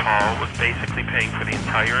 Peter Paul was basically paying for the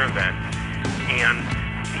entire event, and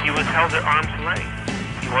he was held at arm's length.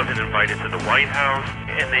 He wasn't invited to the White House,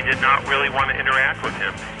 and they did not really want to interact with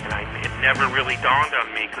him. And it never really dawned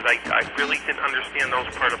on me, because I really didn't understand those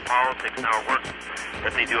part of politics and how it works,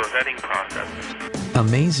 that they do a vetting process.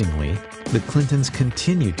 Amazingly, the Clintons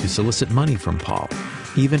continued to solicit money from Paul,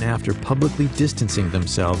 even after publicly distancing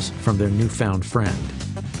themselves from their newfound friend.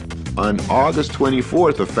 On August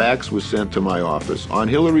 24th, a fax was sent to my office on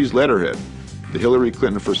Hillary's letterhead, the Hillary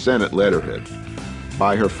Clinton for Senate letterhead,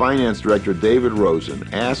 by her finance director, David Rosen,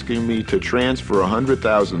 asking me to transfer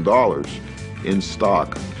 $100,000 in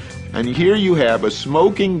stock. And here you have a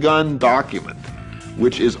smoking gun document,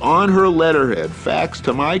 which is on her letterhead, faxed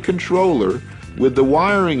to my controller with the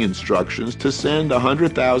wiring instructions to send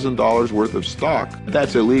 $100,000 worth of stock.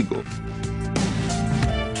 That's illegal.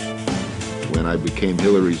 When I became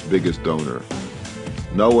Hillary's biggest donor,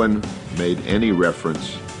 no one made any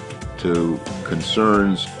reference to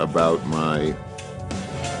concerns about my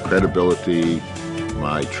credibility,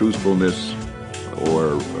 my truthfulness,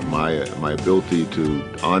 or my ability to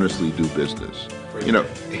honestly do business. You know,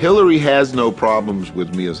 Hillary has no problems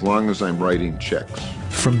with me as long as I'm writing checks.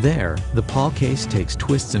 From there, the Paul case takes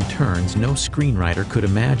twists and turns no screenwriter could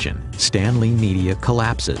imagine. Stan Lee Media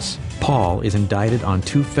collapses. Paul is indicted on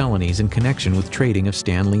 2 felonies in connection with trading of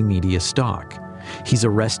Stan Lee Media stock. He's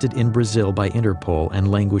arrested in Brazil by Interpol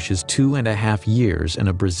and languishes 2.5 years in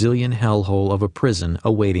a Brazilian hellhole of a prison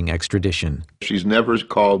awaiting extradition. She's never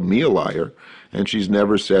called me a liar, and she's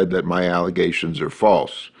never said that my allegations are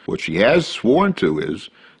false. What she has sworn to is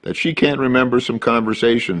that she can't remember some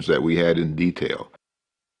conversations that we had in detail.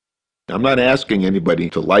 I'm not asking anybody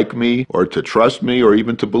to like me or to trust me or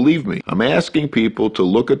even to believe me. I'm asking people to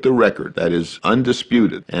look at the record that is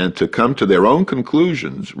undisputed and to come to their own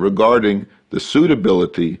conclusions regarding the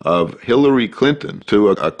suitability of Hillary Clinton to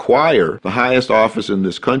acquire the highest office in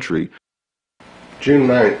this country. June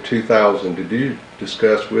 9, 2000, did you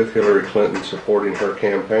discuss with Hillary Clinton supporting her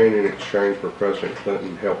campaign in exchange for President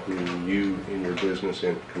Clinton helping you in your business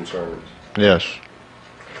concerns? Yes.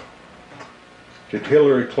 Did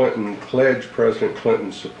Hillary Clinton pledge President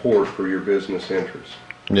Clinton's support for your business interests?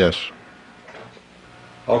 Yes.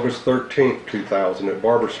 August 13, 2000, at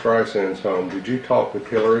Barbara Streisand's home, did you talk with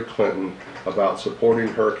Hillary Clinton about supporting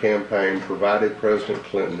her campaign provided President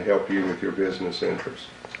Clinton help you with your business interests?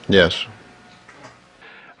 Yes.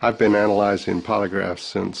 I've been analyzing polygraphs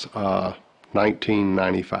since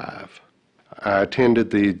 1995. I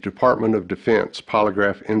attended the Department of Defense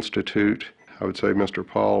Polygraph Institute. I would say Mr.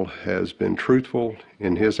 Paul has been truthful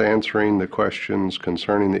in his answering the questions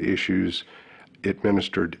concerning the issues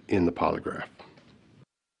administered in the polygraph.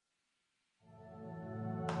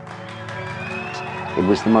 It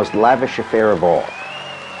was the most lavish affair of all.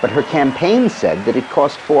 But her campaign said that it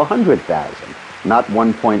cost $400,000, not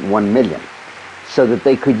 $1.1 million, so that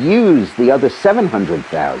they could use the other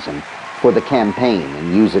 $700,000 for the campaign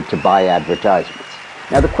and use it to buy advertisements.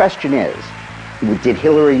 Now the question is, did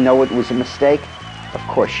Hillary know it was a mistake? Of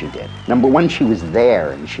course she did. Number one, she was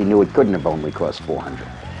there and she knew it couldn't have only cost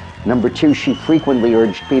 $400,000. Number two, she frequently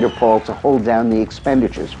urged Peter Paul to hold down the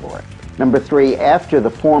expenditures for it. Number three, after the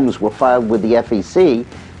forms were filed with the FEC,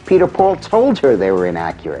 Peter Paul told her they were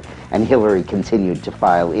inaccurate, and Hillary continued to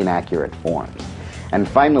file inaccurate forms. And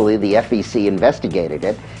finally, the FEC investigated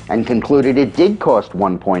it and concluded it did cost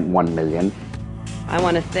 $1.1 million. I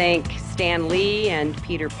want to thank Stan Lee and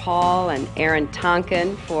Peter Paul and Aaron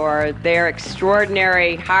Tonkin for their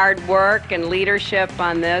extraordinary hard work and leadership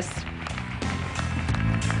on this.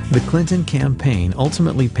 The Clinton campaign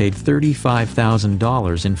ultimately paid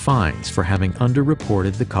 $35,000 in fines for having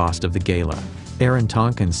underreported the cost of the gala. Aaron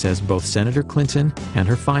Tonkin says both Senator Clinton and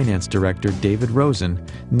her finance director, David Rosen,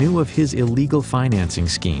 knew of his illegal financing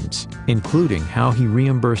schemes, including how he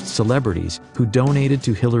reimbursed celebrities who donated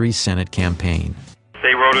to Hillary's Senate campaign.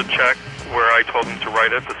 They wrote a check where I told them to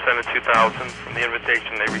write it, the Senate 2000 from the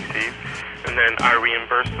invitation they received, and then I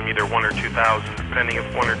reimbursed them either 1 or 2,000, depending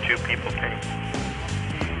if 1 or 2 people came.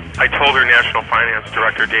 I told her National Finance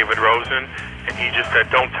Director, David Rosen, and he just said,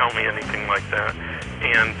 don't tell me anything like that.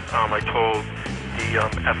 And I told the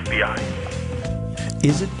FBI.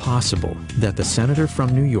 Is it possible that the senator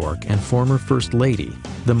from New York and former First Lady,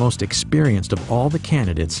 the most experienced of all the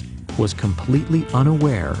candidates, was completely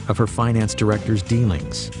unaware of her finance director's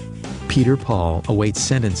dealings? Peter Paul awaits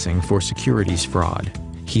sentencing for securities fraud.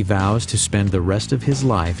 He vows to spend the rest of his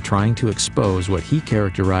life trying to expose what he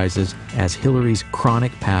characterizes as Hillary's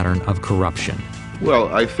chronic pattern of corruption.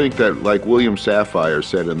 Well, I think that, like William Safire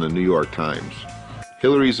said in the New York Times,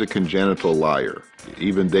 Hillary's a congenital liar.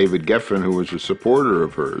 Even David Geffen, who was a supporter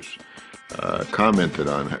of hers, commented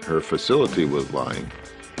on her facility with lying.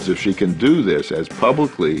 So if she can do this as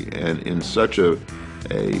publicly and in such a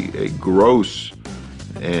gross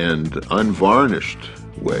and unvarnished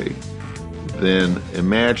way, then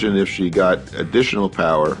imagine if she got additional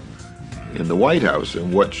power in the White House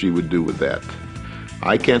and what she would do with that.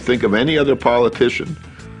 I can't think of any other politician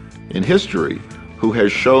in history who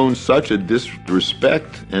has shown such a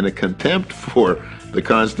disrespect and a contempt for the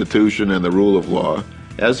Constitution and the rule of law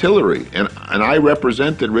as Hillary. And I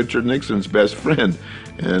represented Richard Nixon's best friend,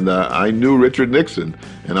 and I knew Richard Nixon.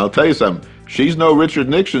 And I'll tell you something, she's no Richard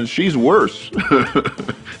Nixon, she's worse.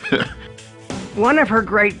 One of her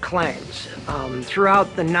great claims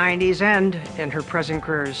throughout the 90s and in her present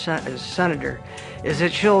career as senator is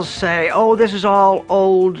that she'll say, oh, this is all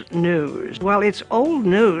old news. Well, it's old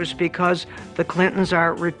news because the Clintons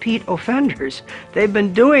are repeat offenders. They've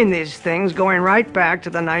been doing these things going right back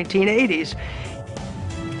to the 1980s.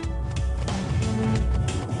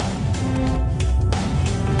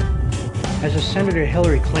 As a senator,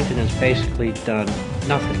 Hillary Clinton has basically done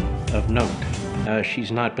nothing of note.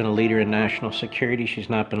 She's not been a leader in national security.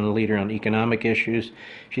 She's not been a leader on economic issues.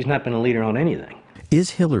 She's not been a leader on anything.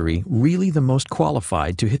 Is Hillary really the most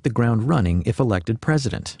qualified to hit the ground running if elected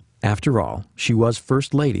president? After all, she was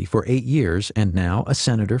First Lady for 8 years and now a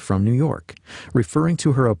senator from New York. Referring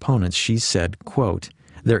to her opponents, she said, quote,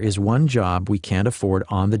 "There is one job we can't afford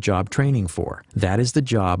on-the-job training for. That is the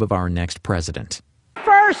job of our next president."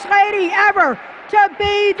 First Lady ever to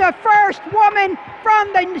be the first woman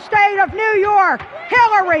from the state of New York,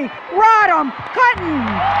 Hillary Rodham Clinton.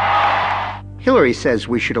 Hillary says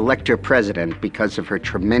we should elect her president because of her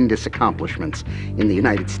tremendous accomplishments in the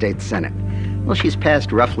United States Senate. Well, she's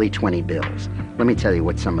passed roughly 20 bills. Let me tell you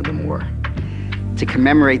what some of them were. To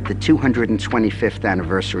commemorate the 225th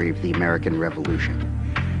anniversary of the American Revolution,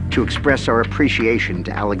 to express our appreciation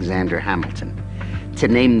to Alexander Hamilton, to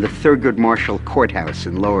name the Thurgood Marshall Courthouse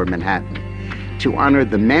in Lower Manhattan, to honor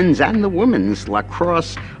the men's and the women's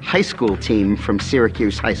lacrosse high school team from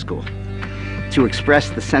Syracuse High School, to express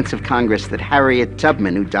the sense of Congress that Harriet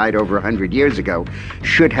Tubman, who died over 100 years ago,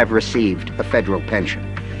 should have received a federal pension.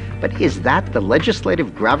 But is that the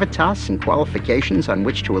legislative gravitas and qualifications on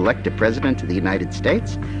which to elect a president of the United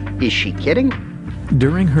States? Is she kidding?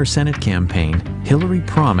 During her Senate campaign, Hillary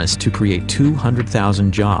promised to create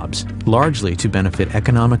 200,000 jobs, largely to benefit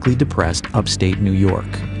economically depressed upstate New York.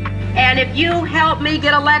 And if you help me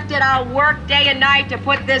get elected, I'll work day and night to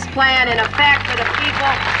put this plan in effect for the people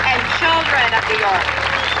and children of New York.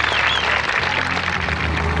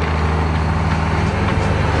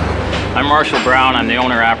 I'm Marshall Brown. I'm the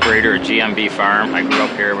owner-operator of GMB Farm. I grew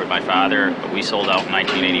up here with my father, but we sold out in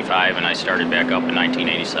 1985, and I started back up in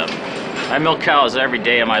 1987. I milked cows every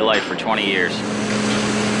day of my life for 20 years.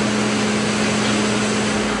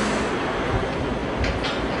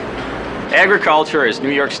 Agriculture is New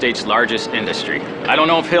York State's largest industry. I don't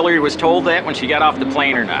know if Hillary was told that when she got off the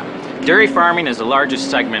plane or not. Dairy farming is the largest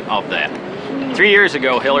segment of that. 3 years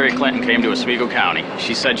ago, Hillary Clinton came to Oswego County.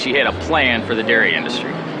 She said she had a plan for the dairy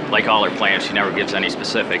industry. Like all her plans, she never gives any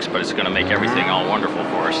specifics, but it's going to make everything all wonderful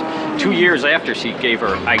for us. 2 years after she gave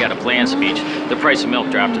her I Got a Plan speech, the price of milk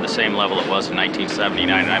dropped to the same level it was in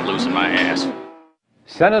 1979, and I'm losing my ass.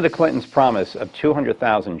 Senator Clinton's promise of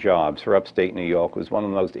 200,000 jobs for upstate New York was one of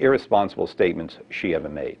the most irresponsible statements she ever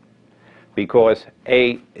made. Because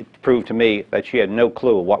A, it proved to me that she had no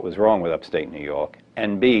clue what was wrong with upstate New York,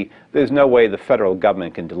 and B, there's no way the federal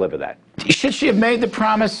government can deliver that. Should she have made the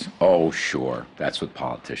promise? Oh, sure. That's what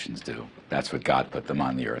politicians do. That's what God put them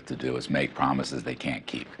on the earth to do, is make promises they can't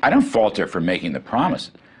keep. I don't fault her for making the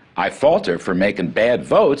promise, I fault her for making bad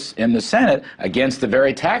votes in the Senate against the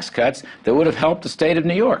very tax cuts that would have helped the state of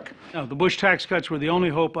New York. No, the Bush tax cuts were the only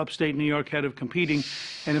hope upstate New York had of competing,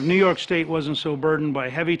 and if New York State wasn't so burdened by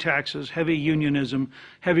heavy taxes, heavy unionism,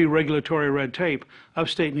 heavy regulatory red tape,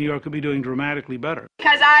 upstate New York could be doing dramatically better.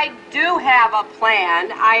 Because I do have a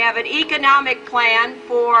plan. I have an economic plan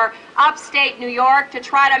for upstate New York to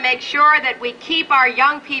try to make sure that we keep our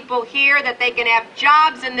young people here, that they can have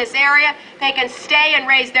jobs in this area, they can stay and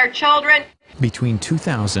raise their children. Between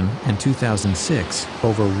 2000 and 2006,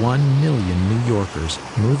 over 1 million New Yorkers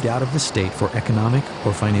moved out of the state for economic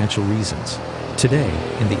or financial reasons. Today,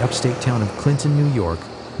 in the upstate town of Clinton, New York,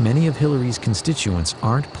 many of Hillary's constituents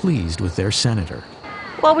aren't pleased with their senator.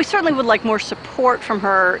 Well, we certainly would like more support from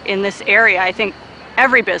her in this area. I think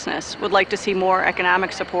every business would like to see more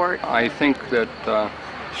economic support. I think that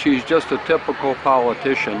she's just a typical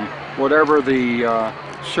politician. Whatever the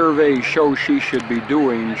surveys show she should be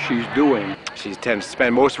doing, she's doing. She tends to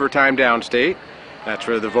spend most of her time downstate. That's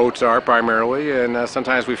where the votes are primarily, and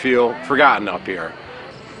sometimes we feel forgotten up here.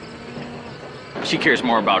 She cares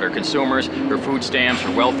more about her consumers, her food stamps,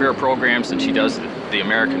 her welfare programs than she does the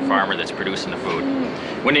American farmer that's producing the food.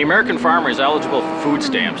 When the American farmer is eligible for food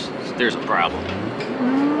stamps, there's a problem.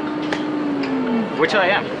 Which I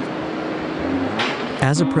am.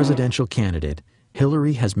 As a presidential candidate,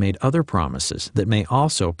 Hillary has made other promises that may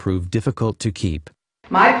also prove difficult to keep.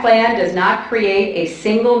 My plan does not create a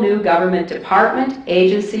single new government department,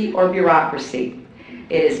 agency, or bureaucracy.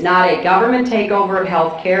 It is not a government takeover of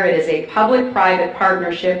health care. It is a public-private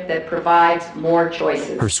partnership that provides more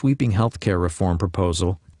choices. Her sweeping health care reform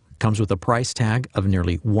proposal comes with a price tag of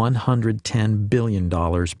nearly $110 billion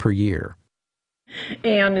per year.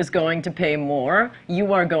 Anne is going to pay more.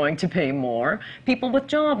 You are going to pay more. People with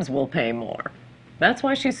jobs will pay more. That's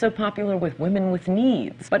why she's so popular with women with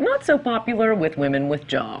needs, but not so popular with women with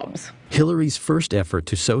jobs. Hillary's first effort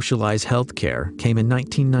to socialize health care came in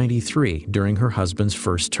 1993 during her husband's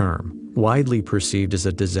first term. Widely perceived as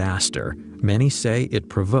a disaster, many say it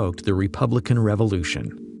provoked the Republican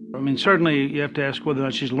Revolution. I mean, certainly you have to ask whether or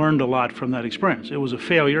not she's learned a lot from that experience. It was a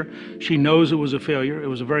failure. She knows it was a failure. It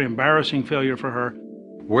was a very embarrassing failure for her.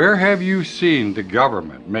 Where have you seen the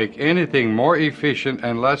government make anything more efficient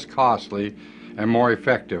and less costly and more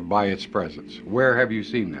effective by its presence? Where have you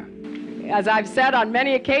seen that? As I've said on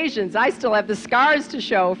many occasions, I still have the scars to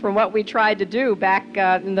show from what we tried to do back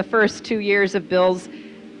in the first 2 years of Bill's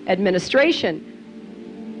administration.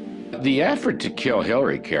 The effort to kill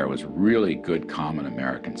Hillary Care was really good common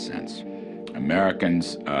American sense.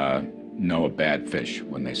 Americans know a bad fish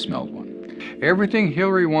when they smelled one. Everything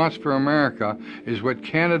Hillary wants for America is what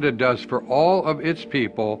Canada does for all of its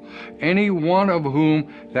people, any one of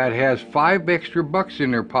whom that has $5 extra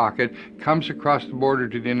in their pocket comes across the border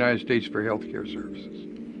to the United States for health care services.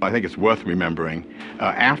 I think it's worth remembering,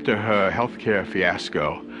 after her health care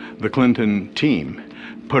fiasco, the Clinton team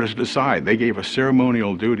put us aside. They gave her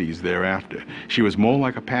ceremonial duties thereafter. She was more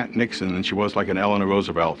like a Pat Nixon than she was like an Eleanor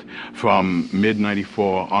Roosevelt from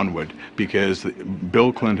mid-94 onward, because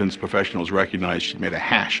Bill Clinton's professionals recognized she'd made a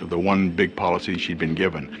hash of the one big policy she'd been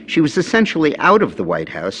given. She was essentially out of the White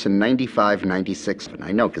House in 95, 96. And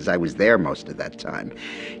I know because I was there most of that time.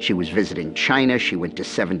 She was visiting China. She went to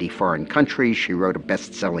 70 foreign countries. She wrote a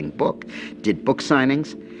best-selling book, did book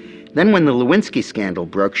signings. Then when the Lewinsky scandal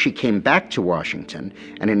broke, she came back to Washington,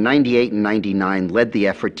 and in 98 and 99 led the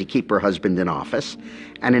effort to keep her husband in office,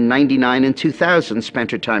 and in 99 and 2000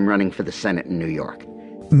 spent her time running for the Senate in New York.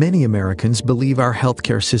 Many Americans believe our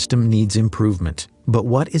healthcare system needs improvement. But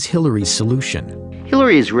what is Hillary's solution?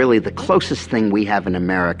 Hillary is really the closest thing we have in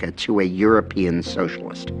America to a European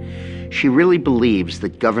socialist. She really believes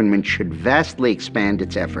that government should vastly expand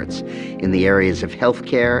its efforts in the areas of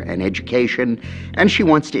healthcare and education, and she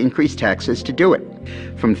wants to increase taxes to do it,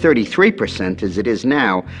 from 33% as it is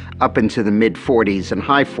now, up into the mid-40s and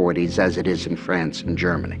high 40s as it is in France and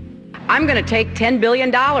Germany. I'm going to take $10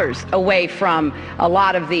 billion away from a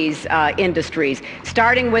lot of these industries,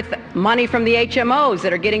 starting with money from the HMOs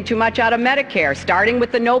that are getting too much out of Medicare, starting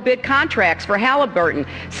with the no-bid contracts for Halliburton,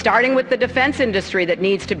 starting with the defense industry that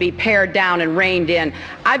needs to be pared down and reined in.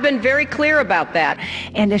 I've been very clear about that.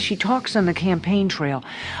 And as she talks on the campaign trail,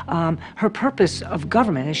 her purpose of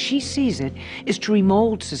government, as she sees it, is to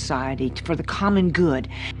remold society for the common good.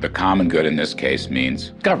 The common good in this case means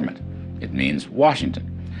government. It means Washington.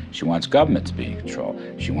 She wants government to be in control.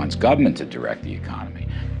 She wants government to direct the economy.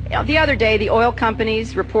 The other day, the oil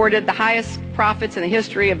companies reported the highest profits in the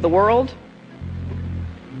history of the world.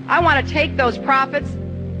 I want to take those profits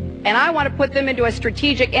and I want to put them into a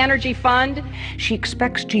strategic energy fund. She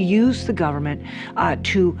expects to use the government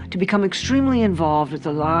to become extremely involved with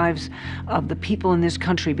the lives of the people in this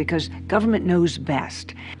country because government knows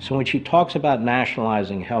best. So when she talks about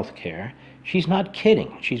nationalizing health care, she's not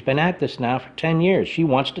kidding. She's been at this now for 10 years. She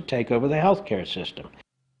wants to take over the health care system.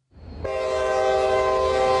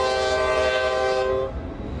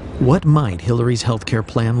 What might Hillary's healthcare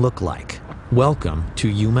plan look like? Welcome to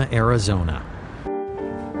Yuma, Arizona.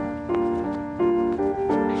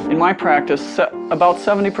 In my practice, about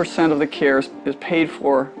 70% of the care is paid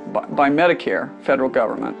for by Medicare, federal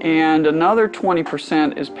government, and another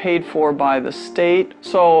 20% is paid for by the state.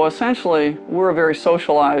 So essentially, we're a very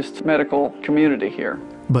socialized medical community here.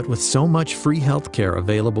 But with so much free health care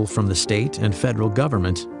available from the state and federal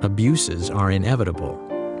government, abuses are inevitable.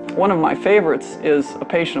 One of my favorites is a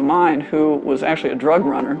patient of mine who was actually a drug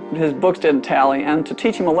runner. His books didn't tally, and to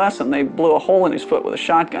teach him a lesson, they blew a hole in his foot with a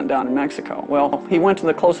shotgun down in Mexico. Well, he went to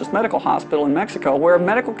the closest medical hospital in Mexico where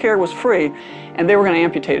medical care was free, and they were going to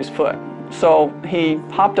amputate his foot. So he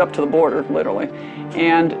hopped up to the border, literally,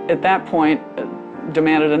 and at that point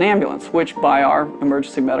demanded an ambulance, which by our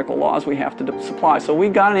emergency medical laws we have to supply. So we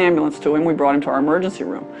got an ambulance to him, we brought him to our emergency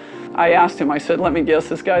room. I asked him, I said, let me guess,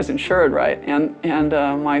 this guy's insured, right? And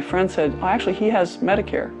my friend said, oh, actually, he has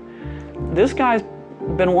Medicare. This guy's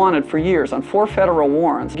been wanted for years on 4 federal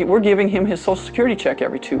warrants. We're giving him his Social Security check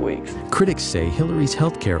every 2 weeks. Critics say Hillary's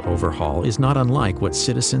healthcare overhaul is not unlike what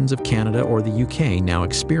citizens of Canada or the UK now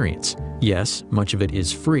experience. Yes, much of it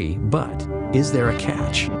is free, but is there a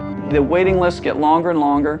catch? The waiting lists get longer and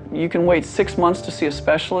longer. You can wait 6 months to see a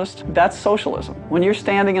specialist. That's socialism. When you're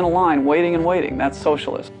standing in a line, waiting and waiting, that's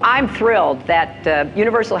socialism. I'm thrilled that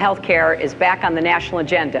universal health care is back on the national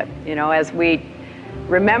agenda. You know, as we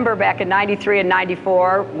remember back in 93 and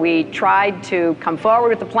 94, we tried to come forward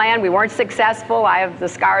with the plan. We weren't successful. I have the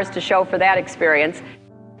scars to show for that experience.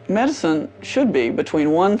 Medicine should be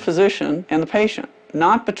between one physician and the patient,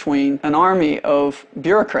 not between an army of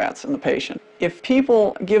bureaucrats and the patient. If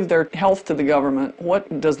people give their health to the government,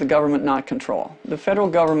 what does the government not control? The federal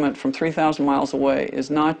government from 3,000 miles away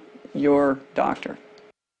is not your doctor.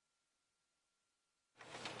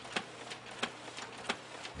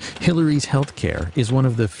 Hillary's health care is one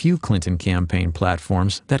of the few Clinton campaign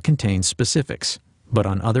platforms that contains specifics. But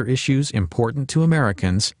on other issues important to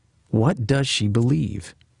Americans, what does she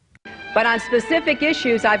believe? But on specific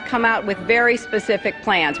issues, I've come out with very specific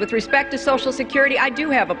plans. With respect to Social Security, I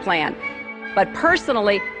do have a plan. But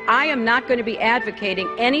personally, I am not going to be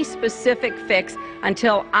advocating any specific fix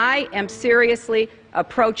until I am seriously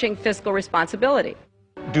approaching fiscal responsibility.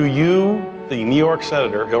 Do you, the New York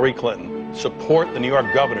Senator Hillary Clinton, support the New York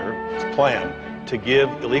governor's plan to give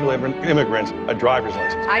illegal immigrants a driver's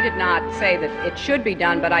license? I did not say that it should be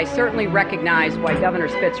done, but I certainly recognize why Governor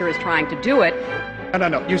Spitzer is trying to do it.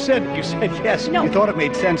 No. You said yes. No. You thought it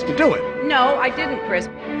made sense to do it. No, I didn't, Chris.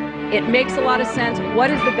 It makes a lot of sense. What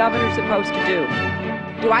is the governor supposed to do?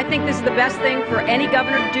 Do I think this is the best thing for any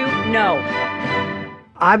governor to do? No.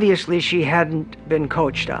 Obviously, she hadn't been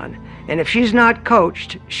coached on. And if she's not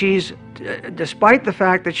coached, she's, despite the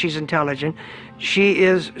fact that she's intelligent, she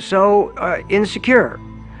is so insecure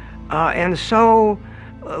and so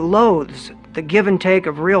loathes the give and take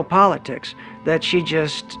of real politics that she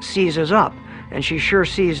just seizes up. And she sure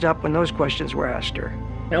seized up when those questions were asked her.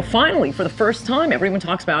 Now, finally, for the first time, everyone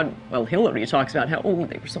talks about, well, Hillary talks about how, oh,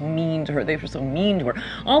 they were so mean to her, they were so mean to her.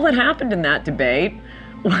 All that happened in that debate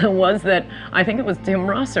was that, I think it was Tim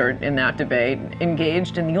Russert in that debate,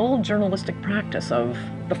 engaged in the old journalistic practice of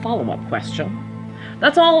the follow-up question.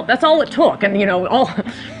 That's all it took, and, you know, all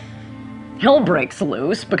hell breaks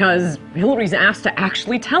loose because Hillary's asked to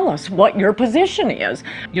actually tell us what your position is.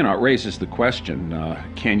 You know, it raises the question,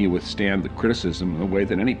 can you withstand the criticism in the way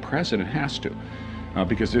that any president has to?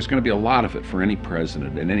 Because there's going to be a lot of it for any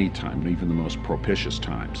president at any time, even the most propitious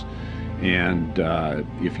times. And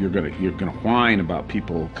if you're going to whine about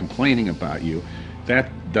people complaining about you, that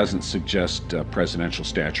doesn't suggest presidential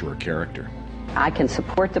stature or character. I can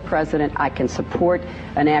support the president. I can support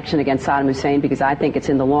an action against Saddam Hussein because I think it's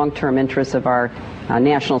in the long-term interests of our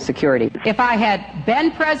national security. If I had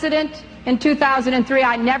been president in 2003,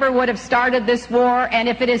 I never would have started this war. And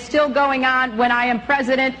if it is still going on when I am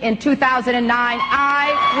president in 2009,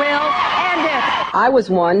 I will end it. I was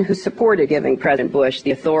one who supported giving President Bush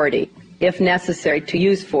the authority, if necessary, to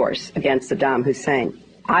use force against Saddam Hussein.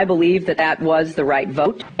 I believe that that was the right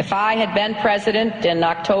vote. If I had been president in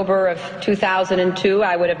October of 2002,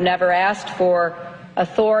 I would have never asked for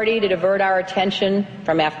authority to divert our attention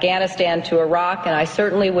from Afghanistan to Iraq, and I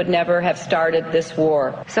certainly would never have started this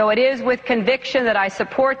war. So it is with conviction that I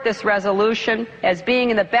support this resolution as being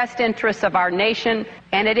in the best interests of our nation,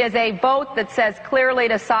 and it is a vote that says clearly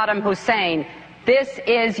to Saddam Hussein, this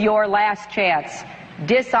is your last chance.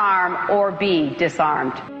 Disarm or be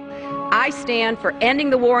disarmed. I stand for ending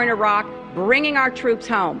the war in Iraq, bringing our troops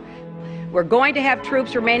home. We're going to have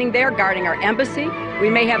troops remaining there guarding our embassy. We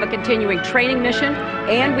may have a continuing training mission,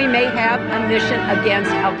 and we may have a mission against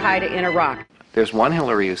al-Qaeda in Iraq. There's one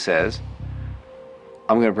Hillary who says,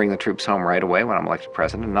 I'm going to bring the troops home right away when I'm elected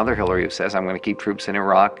president. Another Hillary who says, I'm going to keep troops in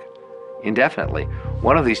Iraq indefinitely.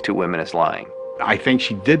 One of these two women is lying. I think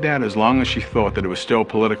she did that as long as she thought that it was still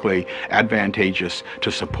politically advantageous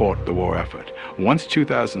to support the war effort. Once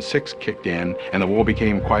 2006 kicked in and the war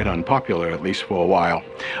became quite unpopular, at least for a while,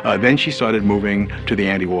 then she started moving to the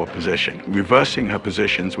anti-war position, reversing her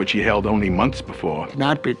positions which she held only months before.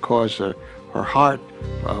 Not because her heart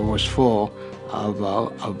was full of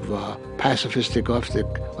pacifistic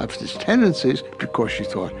leftist tendencies, because she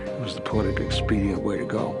thought it was the politically expedient way to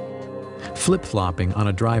go. Flip-flopping on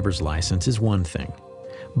a driver's license is one thing,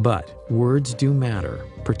 but words do matter,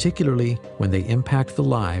 particularly when they impact the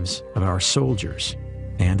lives of our soldiers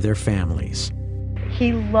and their families.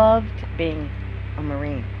 He loved being a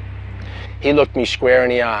Marine. He looked me square in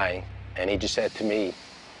the eye and he just said to me,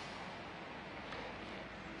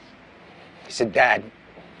 he said, Dad,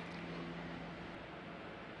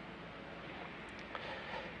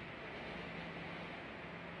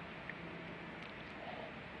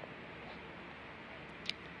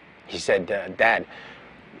 he said, Dad,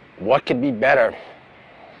 what could be better,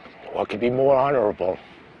 what could be more honorable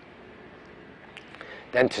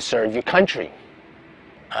than to serve your country?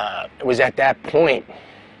 It was at that point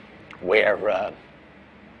where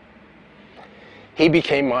he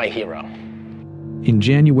became my hero. In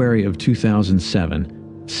January of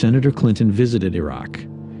 2007, Senator Clinton visited Iraq.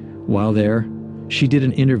 While there, she did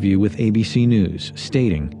an interview with ABC News,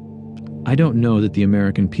 stating, I don't know that the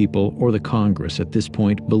American people or the Congress at this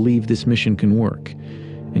point believe this mission can work.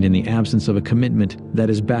 And in the absence of a commitment that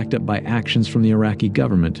is backed up by actions from the Iraqi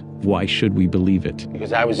government, why should we believe it?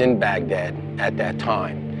 Because I was in Baghdad at that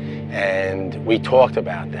time, and we talked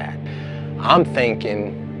about that. I'm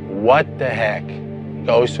thinking, what the heck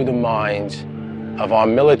goes through the minds of our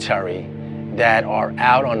military that are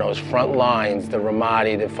out on those front lines, the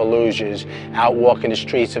Ramadi, the Fallujahs, out walking the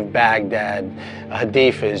streets of Baghdad,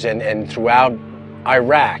 Hadifas, and throughout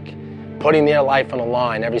Iraq, putting their life on the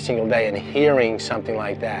line every single day and hearing something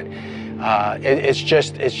like that. It's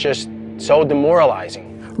just so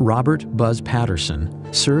demoralizing. Robert Buzz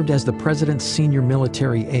Patterson served as the president's senior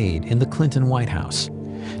military aide in the Clinton White House.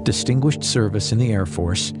 Distinguished service in the Air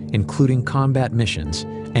Force, including combat missions,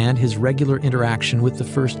 and his regular interaction with the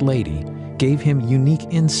First Lady gave him unique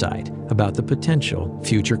insight about the potential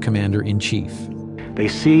future commander-in-chief. They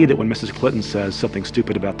see that when Mrs. Clinton says something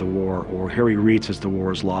stupid about the war, or Harry Reid says the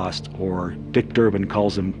war is lost, or Dick Durbin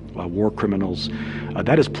calls them war criminals,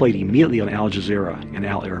 that is played immediately on Al Jazeera and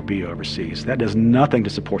Al Arabiya overseas. That does nothing to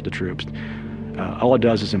support the troops. All it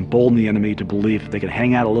does is embolden the enemy to believe if they can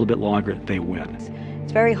hang out a little bit longer, they win.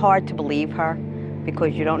 It's very hard to believe her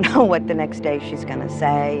because you don't know what the next day she's going to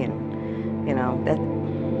say, and you know that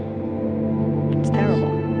it's terrible.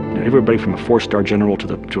 Everybody from a four-star general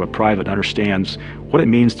to a private understands what it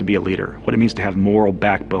means to be a leader, what it means to have moral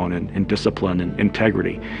backbone and discipline and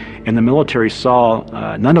integrity. And the military saw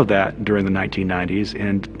none of that during the 1990s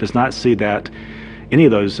and does not see that any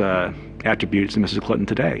of those attributes in Mrs. Clinton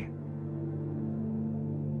today.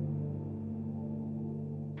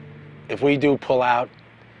 If we do pull out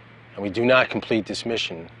and we do not complete this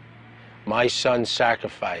mission, my son's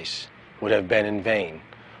sacrifice would have been in vain,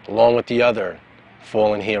 along with the other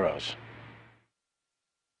fallen heroes.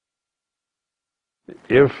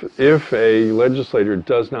 If a legislator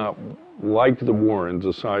does not like the war and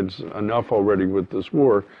decides enough already with this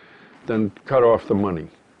war, then cut off the money.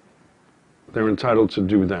 They're entitled to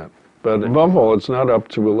do that. But above all, it's not up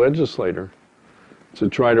to a legislator to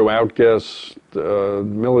try to outguess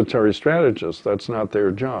military strategists. That's not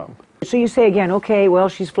their job. So you say again, okay, well,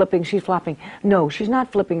 she's flipping, she's flopping. No, she's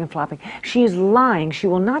not flipping and flopping. She is lying. She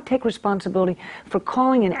will not take responsibility for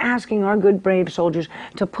calling and asking our good, brave soldiers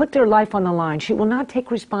to put their life on the line. She will not take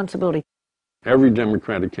responsibility. Every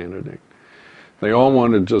Democratic candidate, they all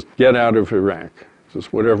want to just get out of Iraq,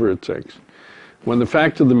 just whatever it takes. When the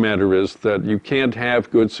fact of the matter is that you can't have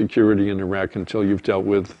good security in Iraq until you've dealt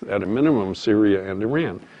with, at a minimum, Syria and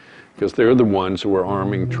Iran, because they're the ones who are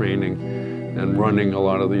arming, training, and running a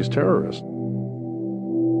lot of these terrorists.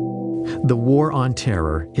 The war on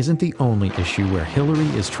terror isn't the only issue where Hillary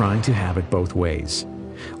is trying to have it both ways.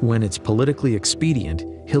 When it's politically expedient,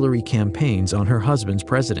 Hillary campaigns on her husband's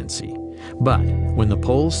presidency. But when the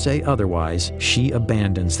polls say otherwise, she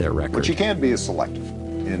abandons their record. But she can't be as selective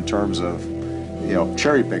in terms of,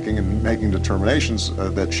 cherry picking and making determinations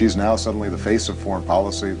that she's now suddenly the face of foreign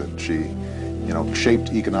policy, that she,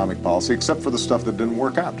 shaped economic policy, except for the stuff that didn't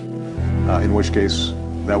work out, in which case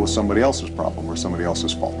that was somebody else's problem or somebody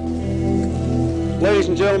else's fault. Ladies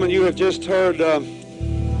and gentlemen, you have just heard a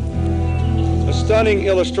stunning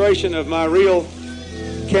illustration of my real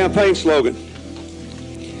campaign slogan.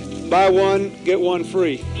 Buy one, get one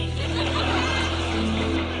free.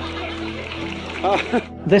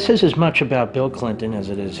 This is as much about Bill Clinton as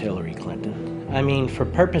it is Hillary Clinton. I mean, for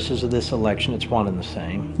purposes of this election, it's one and the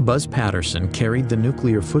same. Buzz Patterson carried the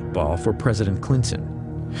nuclear football for President Clinton.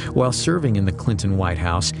 While serving in the Clinton White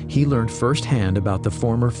House, he learned firsthand about the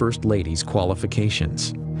former First Lady's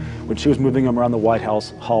qualifications. When she was moving them around the White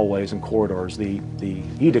House hallways and corridors, the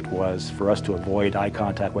edict was for us to avoid eye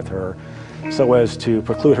contact with her so as to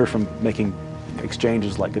preclude her from making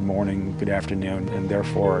exchanges like good morning, good afternoon, and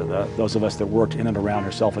therefore those of us that worked in and around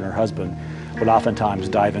herself and her husband would oftentimes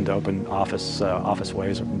dive into open office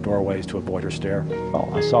ways or doorways to avoid her stare. Well,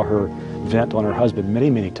 I saw her vent on her husband many,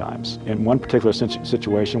 many times. In one particular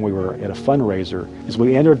situation, we were at a fundraiser. As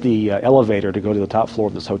we entered the elevator to go to the top floor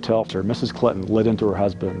of this hotel, Mrs. Clinton lit into her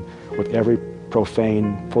husband with every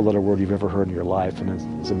profane four-letter word you've ever heard in your life,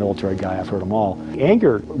 and as a military guy, I've heard them all. The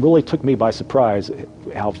anger really took me by surprise,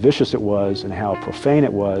 how vicious it was and how profane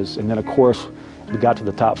it was, and then of course, we got to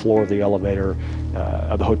the top floor of the elevator,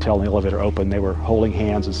 of the hotel, and the elevator opened. They were holding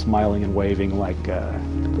hands and smiling and waving like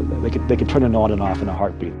they could turn it on and off in a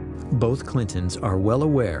heartbeat. Both Clintons are well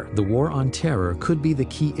aware the war on terror could be the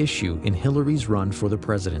key issue in Hillary's run for the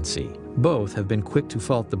presidency. Both have been quick to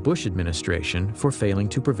fault the Bush administration for failing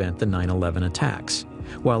to prevent the 9/11 attacks,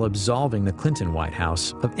 while absolving the Clinton White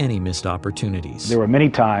House of any missed opportunities. There were many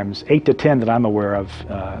times, 8 to 10 that I'm aware of,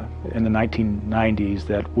 in the 1990s,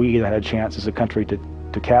 that we either had a chance as a country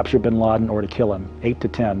to capture bin Laden or to kill him, 8 to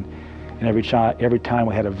 10. And every time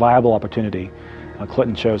we had a viable opportunity,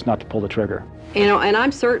 Clinton chose not to pull the trigger. And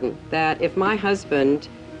I'm certain that if my husband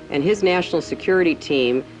and his national security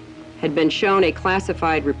team had been shown a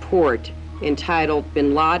classified report entitled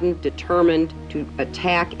Bin Laden Determined to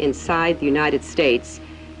Attack Inside the United States,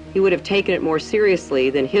 he would have taken it more seriously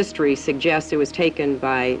than history suggests it was taken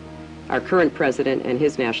by our current president and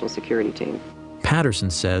his national security team. Patterson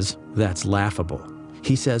says that's laughable.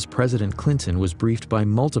 He says President Clinton was briefed by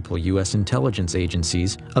multiple U.S. intelligence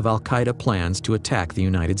agencies of al-Qaeda plans to attack the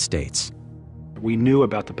United States. We knew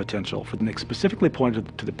about the potential. Nick specifically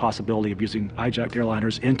pointed to the possibility of using hijacked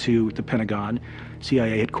airliners into the Pentagon,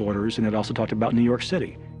 CIA headquarters, and it also talked about New York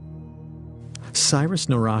City. Cyrus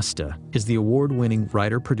Nowrasteh is the award-winning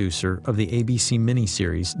writer-producer of the ABC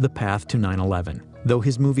miniseries The Path to 9/11. Though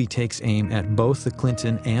his movie takes aim at both the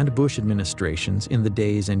Clinton and Bush administrations in the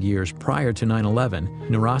days and years prior to 9/11,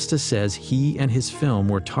 Nowrasteh says he and his film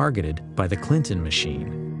were targeted by the Clinton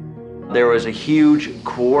machine. There was a huge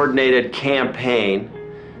coordinated campaign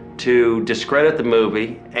to discredit the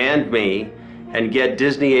movie and me and get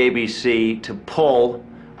Disney ABC to pull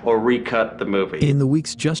or recut the movie. In the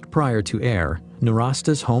weeks just prior to air,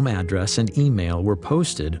 Nowrasteh's home address and email were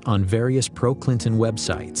posted on various pro-Clinton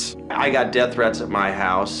websites. I got death threats at my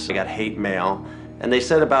house, I got hate mail, and they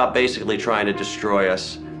said about basically trying to destroy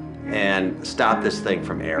us and stop this thing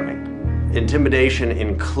from airing. Intimidation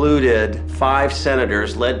included 5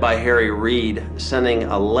 senators led by Harry Reid sending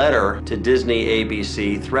a letter to Disney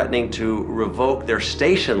ABC threatening to revoke their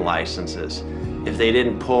station licenses if they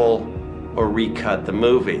didn't pull or recut the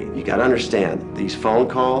movie. You gotta understand, these phone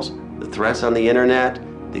calls, the threats on the internet,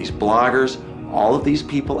 these bloggers, all of these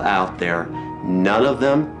people out there, none of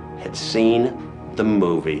them had seen the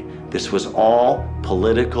movie. This was all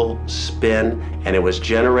political spin, and it was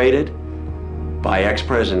generated by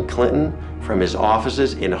ex-President Clinton from his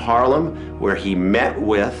offices in Harlem, where he met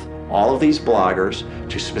with all of these bloggers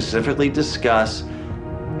to specifically discuss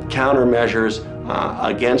countermeasures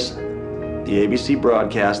against the ABC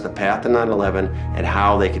broadcast, The Path to 9/11, and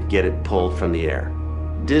how they could get it pulled from the air.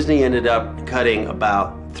 Disney ended up cutting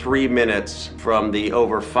about 3 minutes from the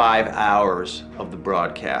over 5 hours of the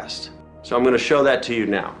broadcast. So I'm going to show that to you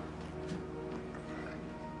now.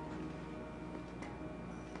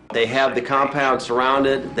 They have the compound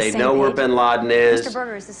surrounded, they know where bin Laden is, Mr.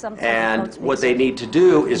 Berger, is this something and what they need to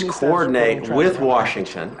do is coordinate with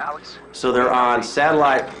Washington, so they're on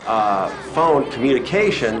satellite phone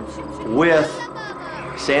communication with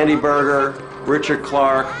Sandy Berger, Richard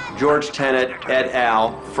Clark, George Tenet, et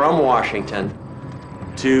al. From Washington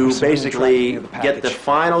to basically get the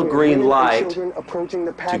final green light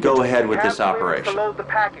to go ahead with this operation.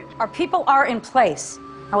 Our people are in place.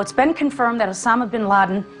 Now, it's been confirmed that Osama bin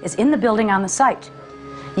Laden is in the building on the site.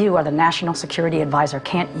 You are the National Security Advisor.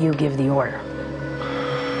 Can't you give the order?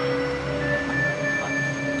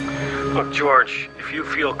 Look, George, if you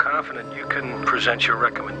feel confident, you can present your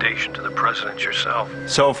recommendation to the president yourself.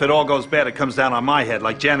 So if it all goes bad, it comes down on my head,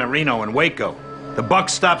 like Janet Reno in Waco. The buck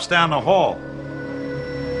stops down the hall.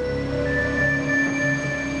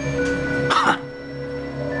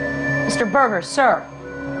 Mr. Berger, sir.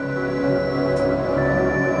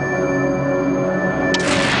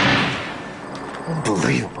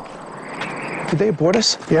 Unbelievable. Did they abort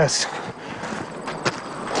us? Yes.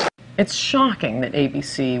 It's shocking that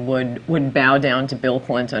ABC would bow down to Bill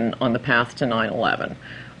Clinton on the path to 9/11.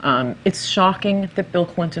 It's shocking that Bill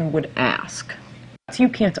Clinton would ask. You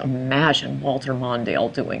can't imagine Walter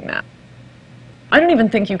Mondale doing that. I don't even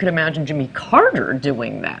think you could imagine Jimmy Carter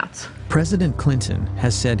doing that. President Clinton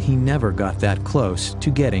has said he never got that close to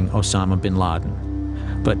getting Osama bin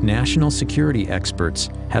Laden. But national security experts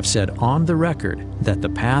have said on the record that the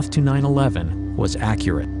path to 9/11 was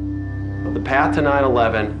accurate. The path to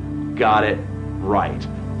 9/11 got it right.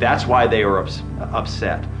 That's why they were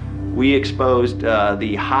upset. We exposed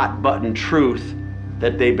the hot button truth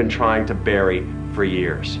that they've been trying to bury for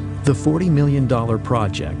years. The $40 million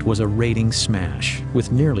project was a rating smash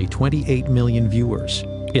with nearly 28 million viewers.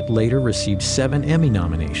 It later received 7 Emmy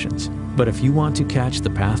nominations. But if you want to catch The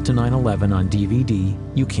Path to 9/11 on DVD,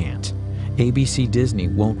 you can't. ABC Disney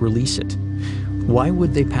won't release it. Why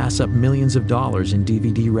would they pass up millions of dollars in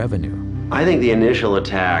DVD revenue? I think the initial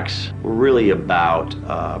attacks were really about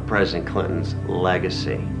President Clinton's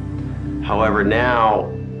legacy. However, now,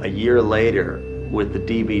 a year later, with the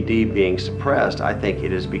DVD being suppressed, I think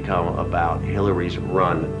it has become about Hillary's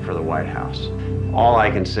run for the White House. All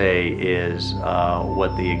I can say is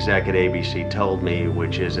what the exec at ABC told me,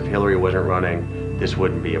 which is if Hillary wasn't running, this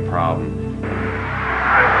wouldn't be a problem.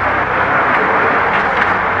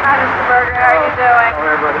 Hi, Mr. Berger. How are you doing?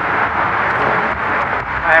 Hello, everybody.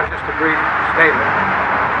 I have just a brief statement.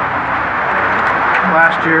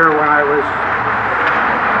 Last year, when I was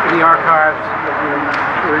in the archives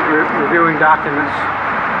reviewing documents,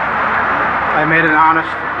 I made an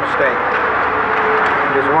honest mistake.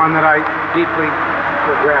 It is one that I deeply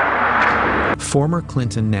regret. Former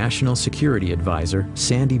Clinton National Security Advisor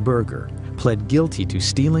Sandy Berger pled guilty to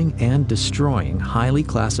stealing and destroying highly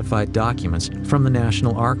classified documents from the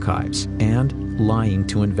National Archives and lying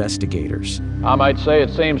to investigators. I might say it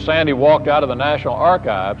seems Sandy walked out of the National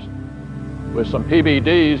Archives with some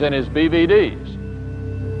PBDs in his BVDs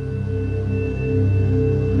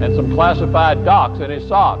and some classified docs in his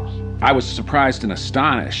socks. I was surprised and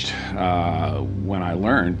astonished when I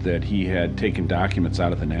learned that he had taken documents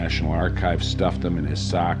out of the National Archives, stuffed them in his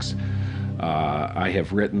socks. I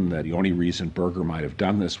have written that the only reason Berger might have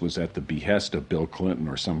done this was at the behest of Bill Clinton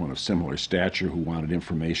or someone of similar stature who wanted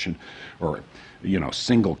information or,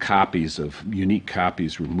 single copies of unique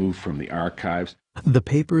copies removed from the archives. The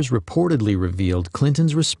papers reportedly revealed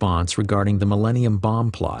Clinton's response regarding the Millennium Bomb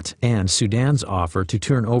plot and Sudan's offer to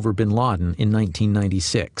turn over bin Laden in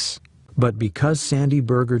 1996. But because Sandy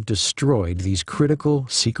Berger destroyed these critical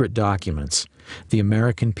secret documents, the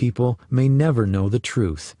American people may never know the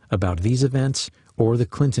truth about these events or the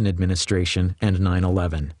Clinton administration and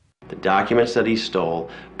 9/11. The documents that he stole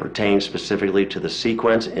pertain specifically to the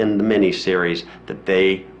sequence in the miniseries that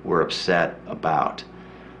they were upset about.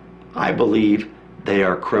 I believe they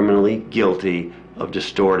are criminally guilty of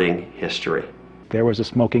distorting history. There was a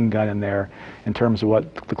smoking gun in there in terms of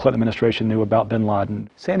what the Clinton administration knew about bin Laden.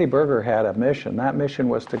 Sandy Berger had a mission. That mission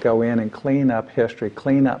was to go in and clean up history,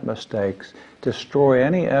 clean up mistakes, destroy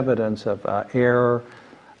any evidence of error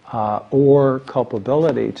or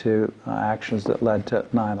culpability to actions that led to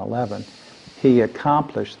 9/11. He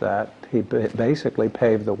accomplished that. He basically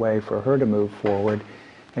paved the way for her to move forward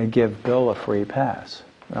and give Bill a free pass.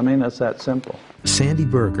 I mean, it's that simple. Sandy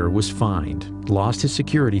Berger was fined, lost his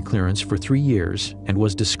security clearance for 3 years, and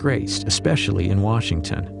was disgraced, especially in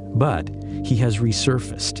Washington. But he has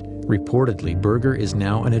resurfaced. Reportedly, Berger is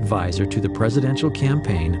now an advisor to the presidential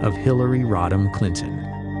campaign of Hillary Rodham Clinton.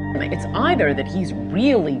 It's either that he's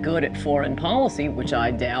really good at foreign policy, which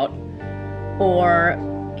I doubt, or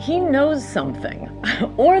he knows something,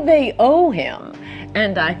 or they owe him,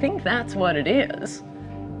 and I think that's what it is.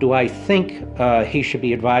 Do I think he should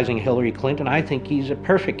be advising Hillary Clinton? I think he's a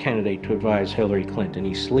perfect candidate to advise Hillary Clinton.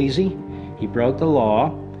 He's sleazy, he broke the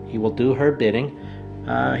law, he will do her bidding.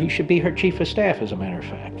 He should be her chief of staff, as a matter of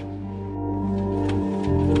fact.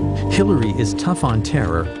 Hillary is tough on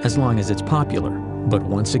terror as long as it's popular. But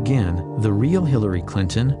once again, the real Hillary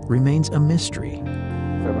Clinton remains a mystery.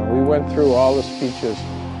 We went through all the speeches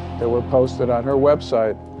that were posted on her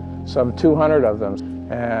website, some 200 of them,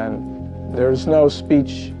 and there's no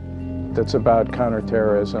speech that's about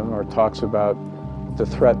counterterrorism or talks about the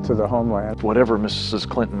threat to the homeland. Whatever Mrs.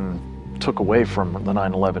 Clinton took away from the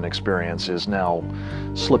 9/11 experience is now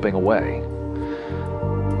slipping away.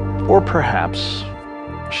 Or perhaps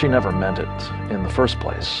she never meant it in the first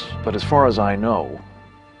place. But as far as I know,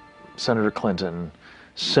 Senator Clinton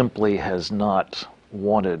simply has not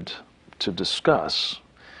wanted to discuss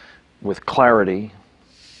with clarity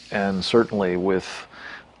and certainly with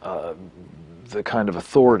the kind of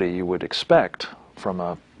authority you would expect from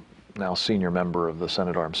a now senior member of the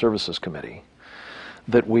Senate Armed Services Committee,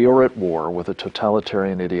 that we are at war with a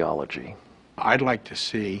totalitarian ideology. I'd like to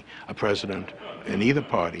see a president in either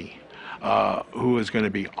party who is going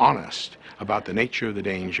to be honest about the nature of the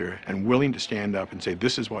danger and willing to stand up and say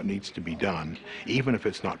this is what needs to be done, even if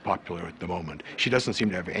it's not popular at the moment. She doesn't seem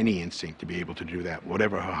to have any instinct to be able to do that,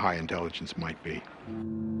 whatever her high intelligence might be.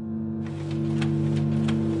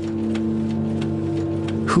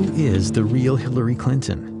 Who is the real Hillary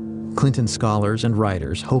Clinton? Clinton scholars and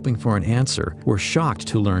writers hoping for an answer were shocked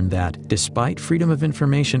to learn that, despite Freedom of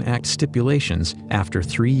Information Act stipulations, after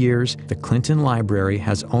 3 years, the Clinton Library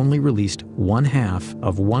has only released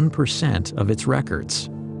 0.5% of its records.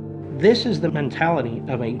 This is the mentality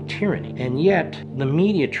of a tyranny, and yet the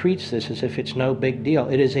media treats this as if it's no big deal.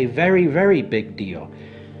 It is a very, very big deal.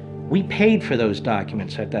 We paid for those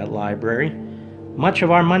documents at that library. Much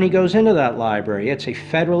of our money goes into that library. It's a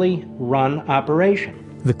federally run operation.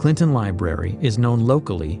 The Clinton Library is known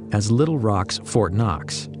locally as Little Rock's Fort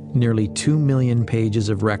Knox. Nearly 2 million pages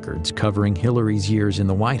of records covering Hillary's years in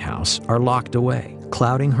the White House are locked away,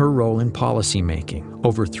 clouding her role in policymaking.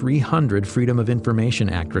 Over 300 Freedom of Information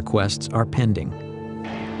Act requests are pending.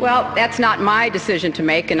 Well, that's not my decision to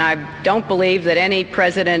make, and I don't believe that any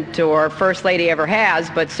president or first lady ever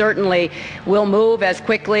has, but certainly we'll move as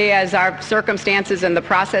quickly as our circumstances and the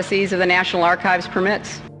processes of the National Archives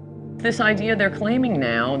permits. This idea they're claiming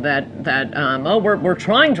now that we're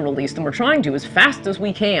trying to release them, we're trying to as fast as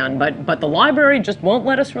we can, but the library just won't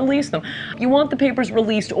let us release them. You want the papers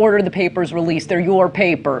released, order the papers released. They're your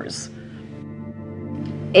papers.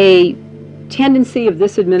 A tendency of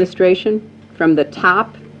this administration, from the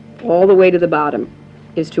top all the way to the bottom,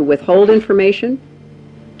 is to withhold information,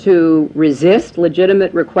 to resist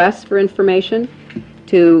legitimate requests for information,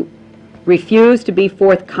 to refuse to be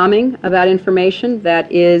forthcoming about information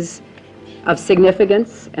that is of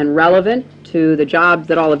significance and relevant to the job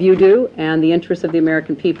that all of you do and the interests of the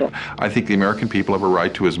American people. I think the American people have a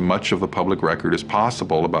right to as much of the public record as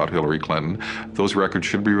possible about Hillary Clinton. Those records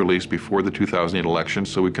should be released before the 2008 election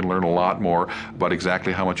so we can learn a lot more about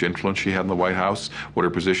exactly how much influence she had in the White House, what her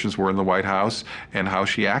positions were in the White House, and how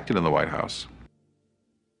she acted in the White House.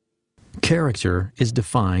 Character is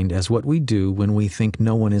defined as what we do when we think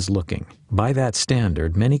no one is looking. By that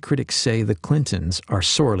standard, many critics say the Clintons are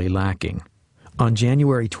sorely lacking. On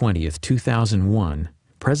January 20th, 2001,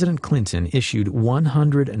 President Clinton issued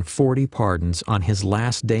 140 pardons on his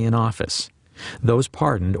last day in office. Those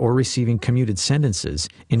pardoned or receiving commuted sentences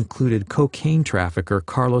included cocaine trafficker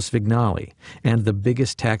Carlos Vignali and the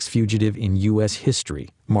biggest tax fugitive in U.S. history,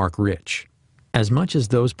 Mark Rich. As much as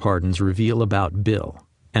those pardons reveal about Bill,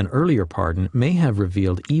 an earlier pardon may have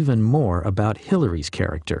revealed even more about Hillary's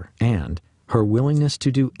character and her willingness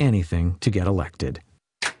to do anything to get elected.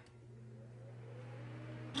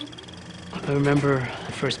 I remember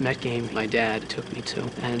the first Met game my dad took me to,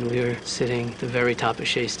 and we were sitting at the very top of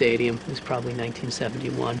Shea Stadium. It was probably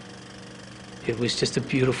 1971. It was just a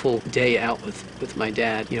beautiful day out with my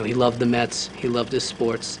dad. You know, he loved the Mets, he loved his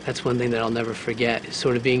sports. That's one thing that I'll never forget, is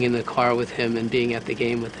sort of being in the car with him and being at the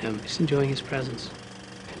game with him, just enjoying his presence.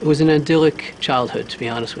 It was an idyllic childhood, to be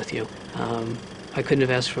honest with you. I couldn't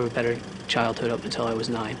have asked for a better childhood up until I was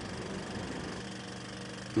 9.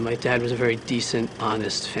 My dad was a very decent,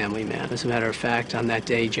 honest family man. As a matter of fact, on that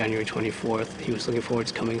day, January 24th, he was looking forward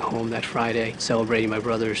to coming home that Friday, celebrating my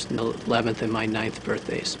brother's 11th and my 9th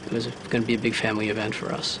birthdays. It was going to be a big family event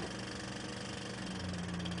for us.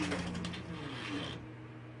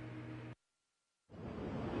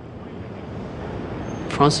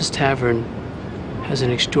 Fraunces Tavern has an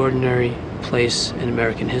extraordinary place in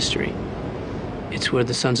American history. It's where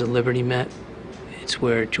the Sons of Liberty met. It's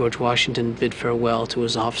where George Washington bid farewell to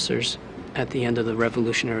his officers at the end of the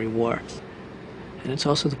Revolutionary War. And it's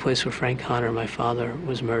also the place where Frank Connor, my father,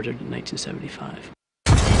 was murdered in 1975.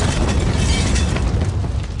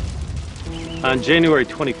 On January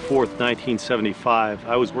 24th, 1975,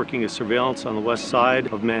 I was working as surveillance on the west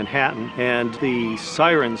side of Manhattan, and the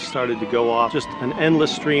sirens started to go off. Just an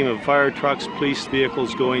endless stream of fire trucks, police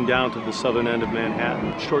vehicles going down to the southern end of Manhattan.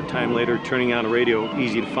 A short time later, turning on a radio,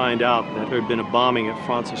 easy to find out that there had been a bombing at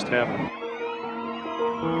Fraunces Tavern.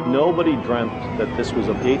 Nobody dreamt that this was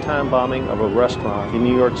a daytime bombing of a restaurant in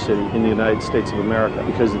New York City in the United States of America,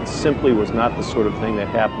 because it simply was not the sort of thing that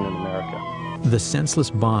happened in America. The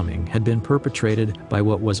senseless bombing had been perpetrated by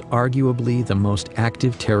what was arguably the most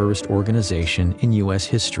active terrorist organization in U.S.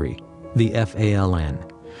 history, the FALN.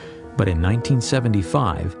 But in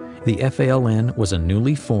 1975, the FALN was a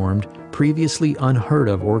newly formed, previously unheard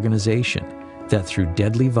of organization that through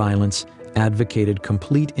deadly violence advocated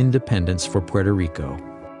complete independence for Puerto Rico.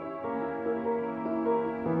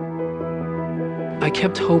 I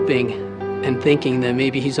kept hoping and thinking that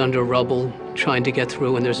maybe he's under rubble, trying to get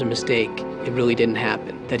through and there's a mistake. It really didn't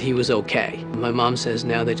happen, that he was okay. My mom says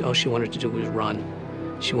now that all she wanted to do was run.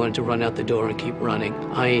 She wanted to run out the door and keep running.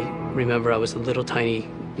 I remember I was a little tiny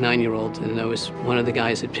 9-year-old, and I was one of the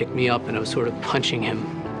guys that picked me up, and I was sort of punching him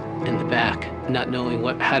in the back, not knowing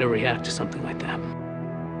how to react to something like that.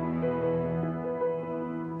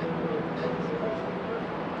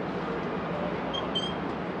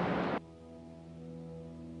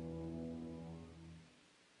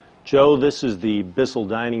 Joe, this is the Bissell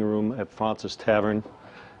dining room at Fraunces Tavern,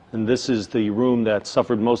 and this is the room that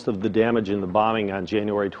suffered most of the damage in the bombing on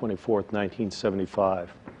January 24th,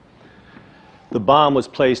 1975. The bomb was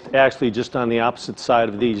placed actually just on the opposite side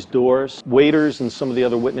of these doors. Waiters and some of the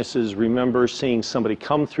other witnesses remember seeing somebody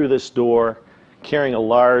come through this door carrying a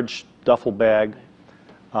large duffel bag.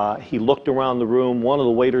 He looked around the room. One of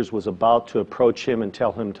the waiters was about to approach him and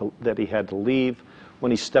tell him that he had to leave when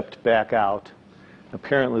he stepped back out.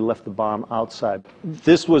 Apparently left the bomb outside.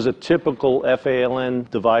 This was a typical FALN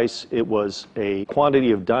device. It was a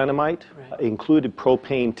quantity of dynamite, included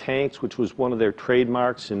propane tanks, which was one of their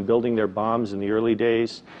trademarks in building their bombs in the early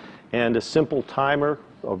days, and a simple timer,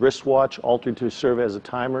 a wristwatch altered to serve as a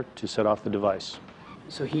timer to set off the device.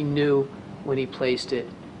 So he knew when he placed it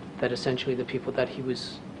that essentially the people that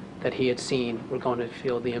he had seen were going to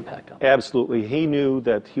feel the impact of it. Absolutely. He knew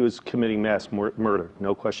that he was committing mass murder,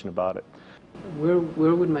 no question about it. Where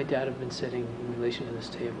would my dad have been sitting in relation to this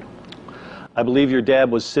table? I believe your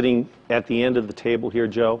dad was sitting at the end of the table here,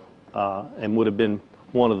 Joe, and would have been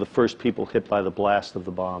one of the first people hit by the blast of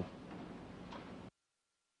the bomb.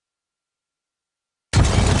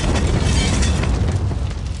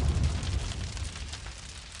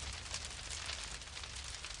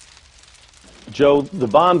 Joe, the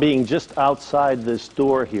bomb being just outside this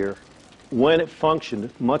door here, when it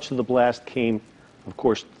functioned, much of the blast came, of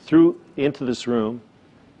course, through into this room,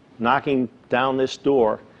 knocking down this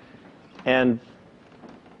door, and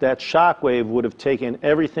that shock wave would have taken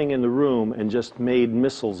everything in the room and just made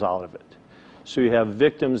missiles out of it. So you have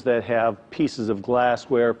victims that have pieces of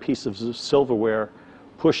glassware, pieces of silverware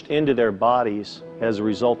pushed into their bodies as a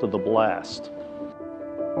result of the blast.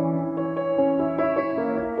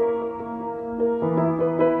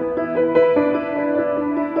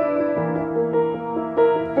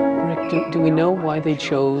 Do we know why they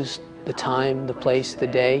chose the time, the place, the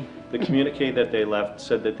day? The communique that they left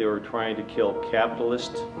said that they were trying to kill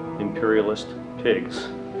capitalist, imperialist pigs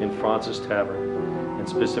in Fraunces Tavern, and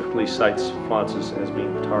specifically cites Fraunces as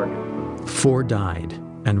being the target. 4 died,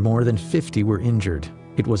 and more than 50 were injured.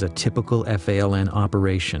 It was a typical FALN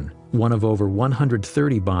operation, one of over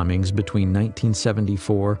 130 bombings between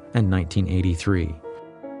 1974 and 1983.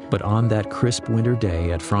 But on that crisp winter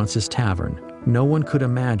day at Fraunces Tavern, no one could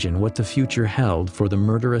imagine what the future held for the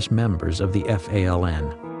murderous members of the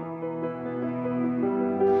FALN.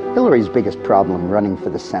 Hillary's biggest problem running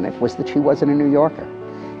for the Senate was that she wasn't a New Yorker.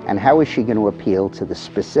 And how is she going to appeal to the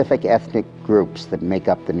specific ethnic groups that make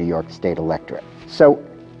up the New York State electorate? So,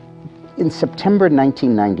 in September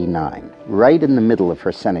 1999, right in the middle of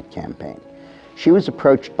her Senate campaign, she was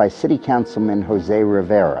approached by City Councilman Jose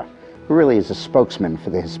Rivera, who really is a spokesman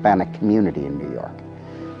for the Hispanic community in New York,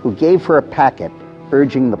 who gave her a packet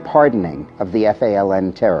urging the pardoning of the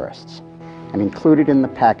FALN terrorists. And included in the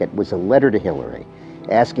packet was a letter to Hillary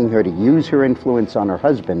asking her to use her influence on her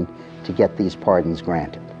husband to get these pardons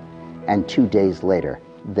granted. And 2 days later,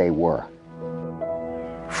 they were.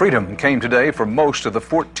 Freedom came today for most of the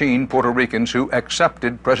 14 Puerto Ricans who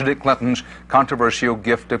accepted President Clinton's controversial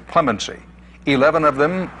gift of clemency. 11 of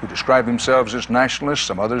them, who describe themselves as nationalists,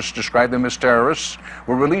 some others describe them as terrorists,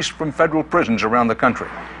 were released from federal prisons around the country.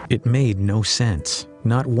 It made no sense.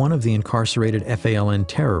 Not one of the incarcerated FALN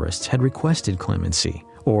terrorists had requested clemency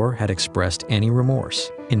or had expressed any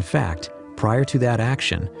remorse. In fact, Prior to that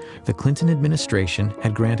action, the Clinton administration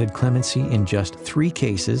had granted clemency in just 3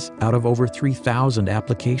 cases out of over 3,000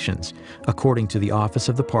 applications, according to the Office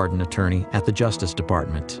of the Pardon Attorney at the Justice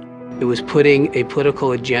Department. It was putting a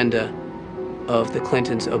political agenda of the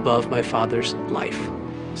Clintons above my father's life.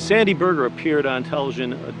 Sandy Berger appeared on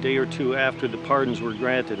television a day or two after the pardons were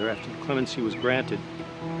granted, or after the clemency was granted,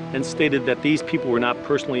 and stated that these people were not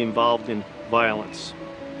personally involved in violence.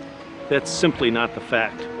 That's simply not the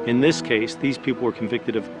fact. In this case, these people were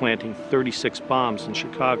convicted of planting 36 bombs in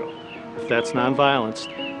Chicago. If that's nonviolence,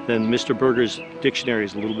 then Mr. Berger's dictionary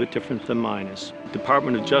is a little bit different than mine is. The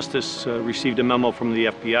Department of Justice received a memo from the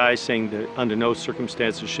FBI saying that under no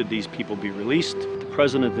circumstances should these people be released. The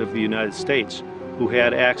President of the United States, who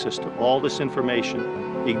had access to all this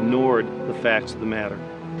information, ignored the facts of the matter.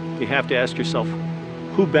 You have to ask yourself,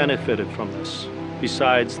 who benefited from this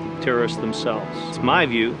besides the terrorists themselves? It's my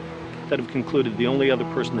view that have concluded the only other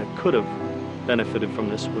person that could have benefited from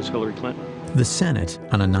this was Hillary Clinton. The Senate,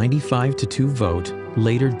 on a 95-2 vote,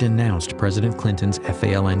 later denounced President Clinton's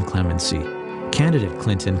FALN clemency. Candidate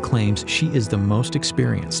Clinton claims she is the most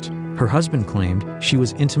experienced. Her husband claimed she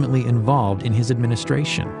was intimately involved in his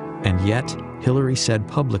administration, and yet Hillary said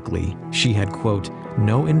publicly she had, quote,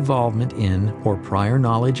 no involvement in or prior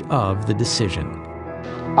knowledge of the decision.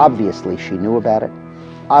 Obviously she knew about it.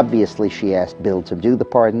 Obviously she asked Bill to do the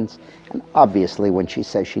pardons, and obviously when she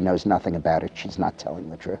says she knows nothing about it, she's not telling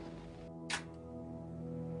the truth.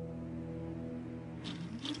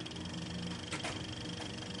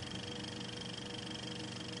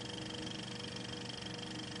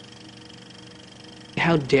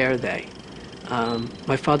 How dare they?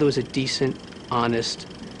 My father was a decent, honest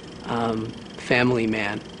family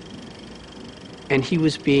man, and he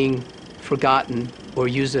was being forgotten or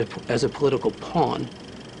used as a political pawn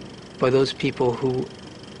by those people who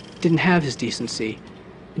didn't have his decency,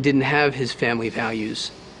 didn't have his family values,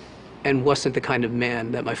 and wasn't the kind of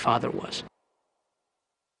man that my father was.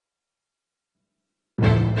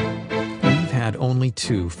 We've had only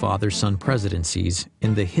 2 father-son presidencies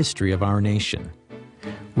in the history of our nation.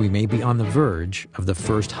 We may be on the verge of the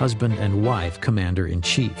first husband and wife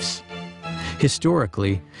commander-in-chiefs.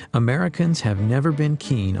 Historically, Americans have never been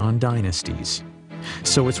keen on dynasties.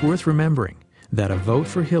 So it's worth remembering that a vote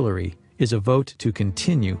for Hillary is a vote to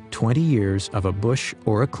continue 20 years of a Bush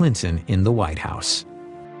or a Clinton in the White House.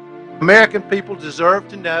 American people deserve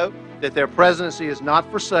to know that their presidency is not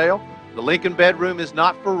for sale, the Lincoln bedroom is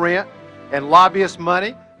not for rent, and lobbyist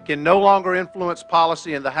money can no longer influence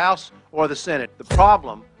policy in the House or the Senate. The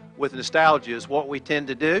problem with nostalgia is what we tend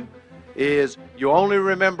to do is you only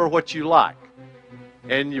remember what you like,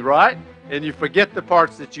 and you forget the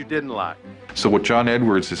parts that you didn't like. So what John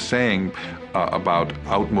Edwards is saying about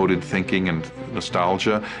outmoded thinking and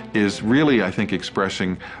nostalgia is really, I think,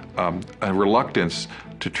 expressing a reluctance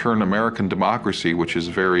to turn American democracy, which is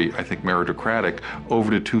very, I think, meritocratic,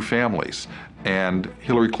 over to 2 families. And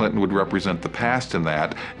Hillary Clinton would represent the past in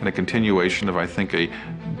that, and a continuation of, I think, a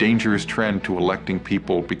dangerous trend to electing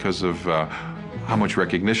people because of how much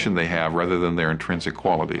recognition they have rather than their intrinsic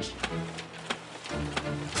qualities.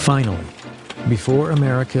 Finally, before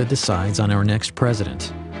America decides on our next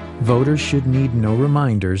president, voters should need no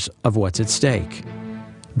reminders of what's at stake: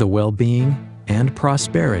 the well-being and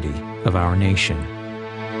prosperity of our nation.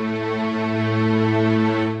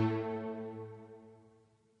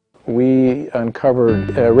 We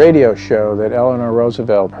uncovered a radio show that Eleanor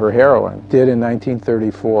Roosevelt, her heroine, did in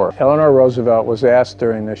 1934. Eleanor Roosevelt was asked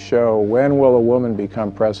during the show, when will a woman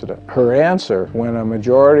become president? Her answer, when a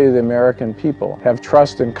majority of the American people have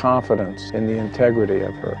trust and confidence in the integrity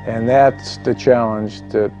of her. And that's the challenge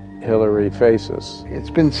that Hillary faces.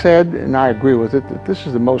 It's been said, and I agree with it, that this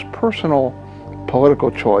is the most personal political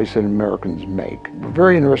choice that Americans make. We're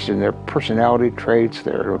very interested in their personality traits,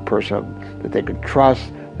 their person that they could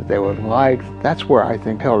trust, that they would like. That's where I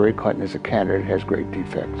think Hillary Clinton as a candidate has great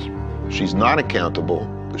defects. She's not accountable.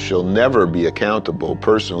 She'll never be accountable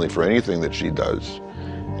personally for anything that she does.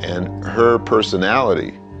 And her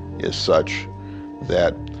personality is such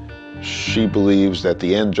that she believes that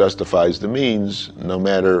the end justifies the means, no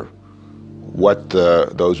matter what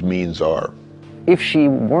those means are. If she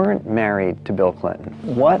weren't married to Bill Clinton,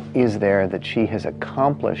 what is there that she has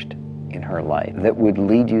accomplished in her life that would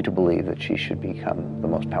lead you to believe that she should become the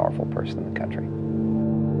most powerful person in the country?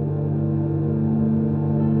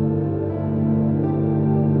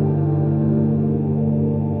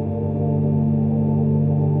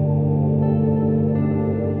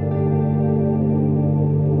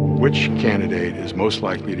 Which candidate is most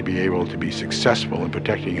likely to be able to be successful in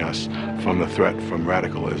protecting us from the threat from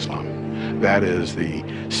radical Islam? That is the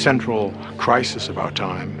central crisis of our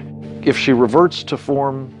time. If she reverts to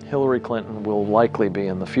form, Hillary Clinton will likely be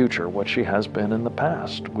in the future what she has been in the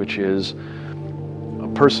past, which is a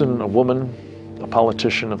person, a woman, a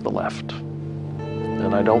politician of the left.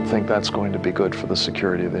 And I don't think that's going to be good for the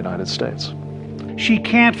security of the United States. She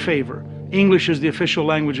can't favor English as the official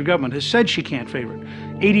language of government, has said she can't favor it.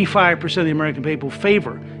 85% of the American people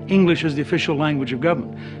favor English as the official language of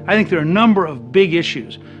government. I think there are a number of big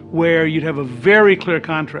issues where you'd have a very clear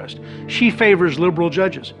contrast. She favors liberal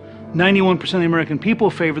judges. 91% of the American people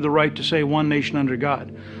favor the right to say one nation under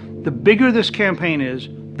God. The bigger this campaign is,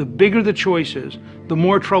 the bigger the choice is, the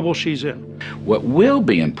more trouble she's in. What will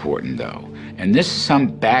be important, though, and this is some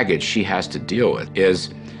baggage she has to deal with,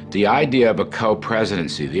 is the idea of a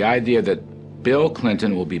co-presidency, the idea that Bill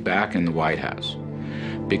Clinton will be back in the White House.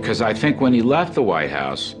 Because I think when he left the White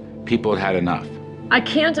House, people had had enough. I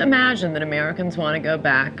can't imagine that Americans want to go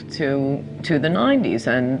back to the 90s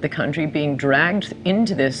and the country being dragged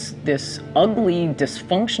into this ugly,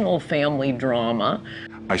 dysfunctional family drama.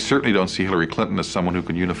 I certainly don't see Hillary Clinton as someone who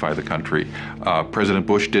can unify the country. President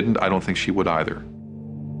Bush didn't. I don't think she would either.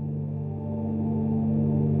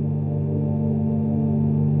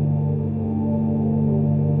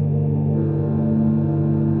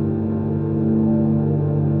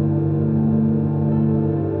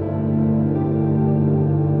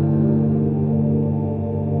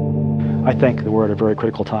 I think that we're at a very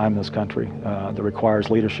critical time in this country that requires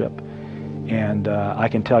leadership. And I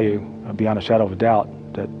can tell you, beyond a shadow of a doubt,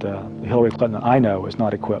 that Hillary Clinton I know is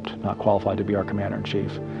not equipped, not qualified to be our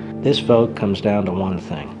commander-in-chief. This vote comes down to one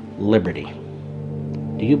thing: liberty.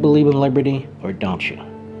 Do you believe in liberty or don't you?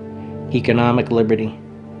 Economic liberty,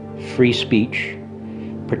 free speech,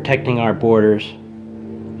 protecting our borders,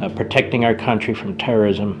 protecting our country from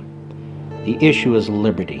terrorism. The issue is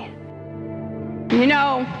liberty. You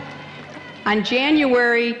know, on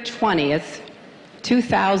January 20th,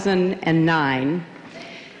 2009,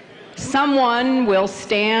 someone will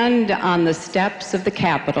stand on the steps of the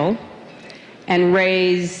Capitol and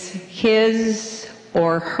raise his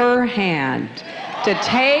or her hand to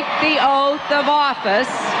take the oath of office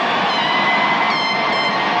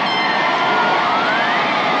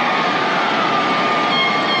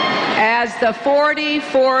as the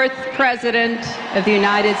 44th President of the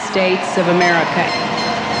United States of America.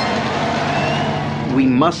 We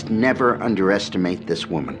must never underestimate this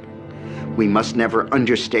woman. We must never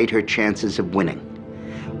understate her chances of winning.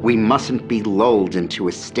 We mustn't be lulled into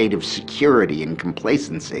a state of security and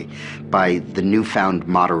complacency by the newfound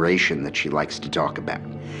moderation that she likes to talk about.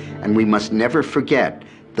 And we must never forget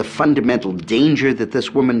the fundamental danger that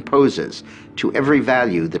this woman poses to every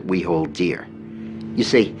value that we hold dear. You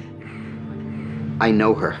see, I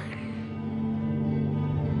know her.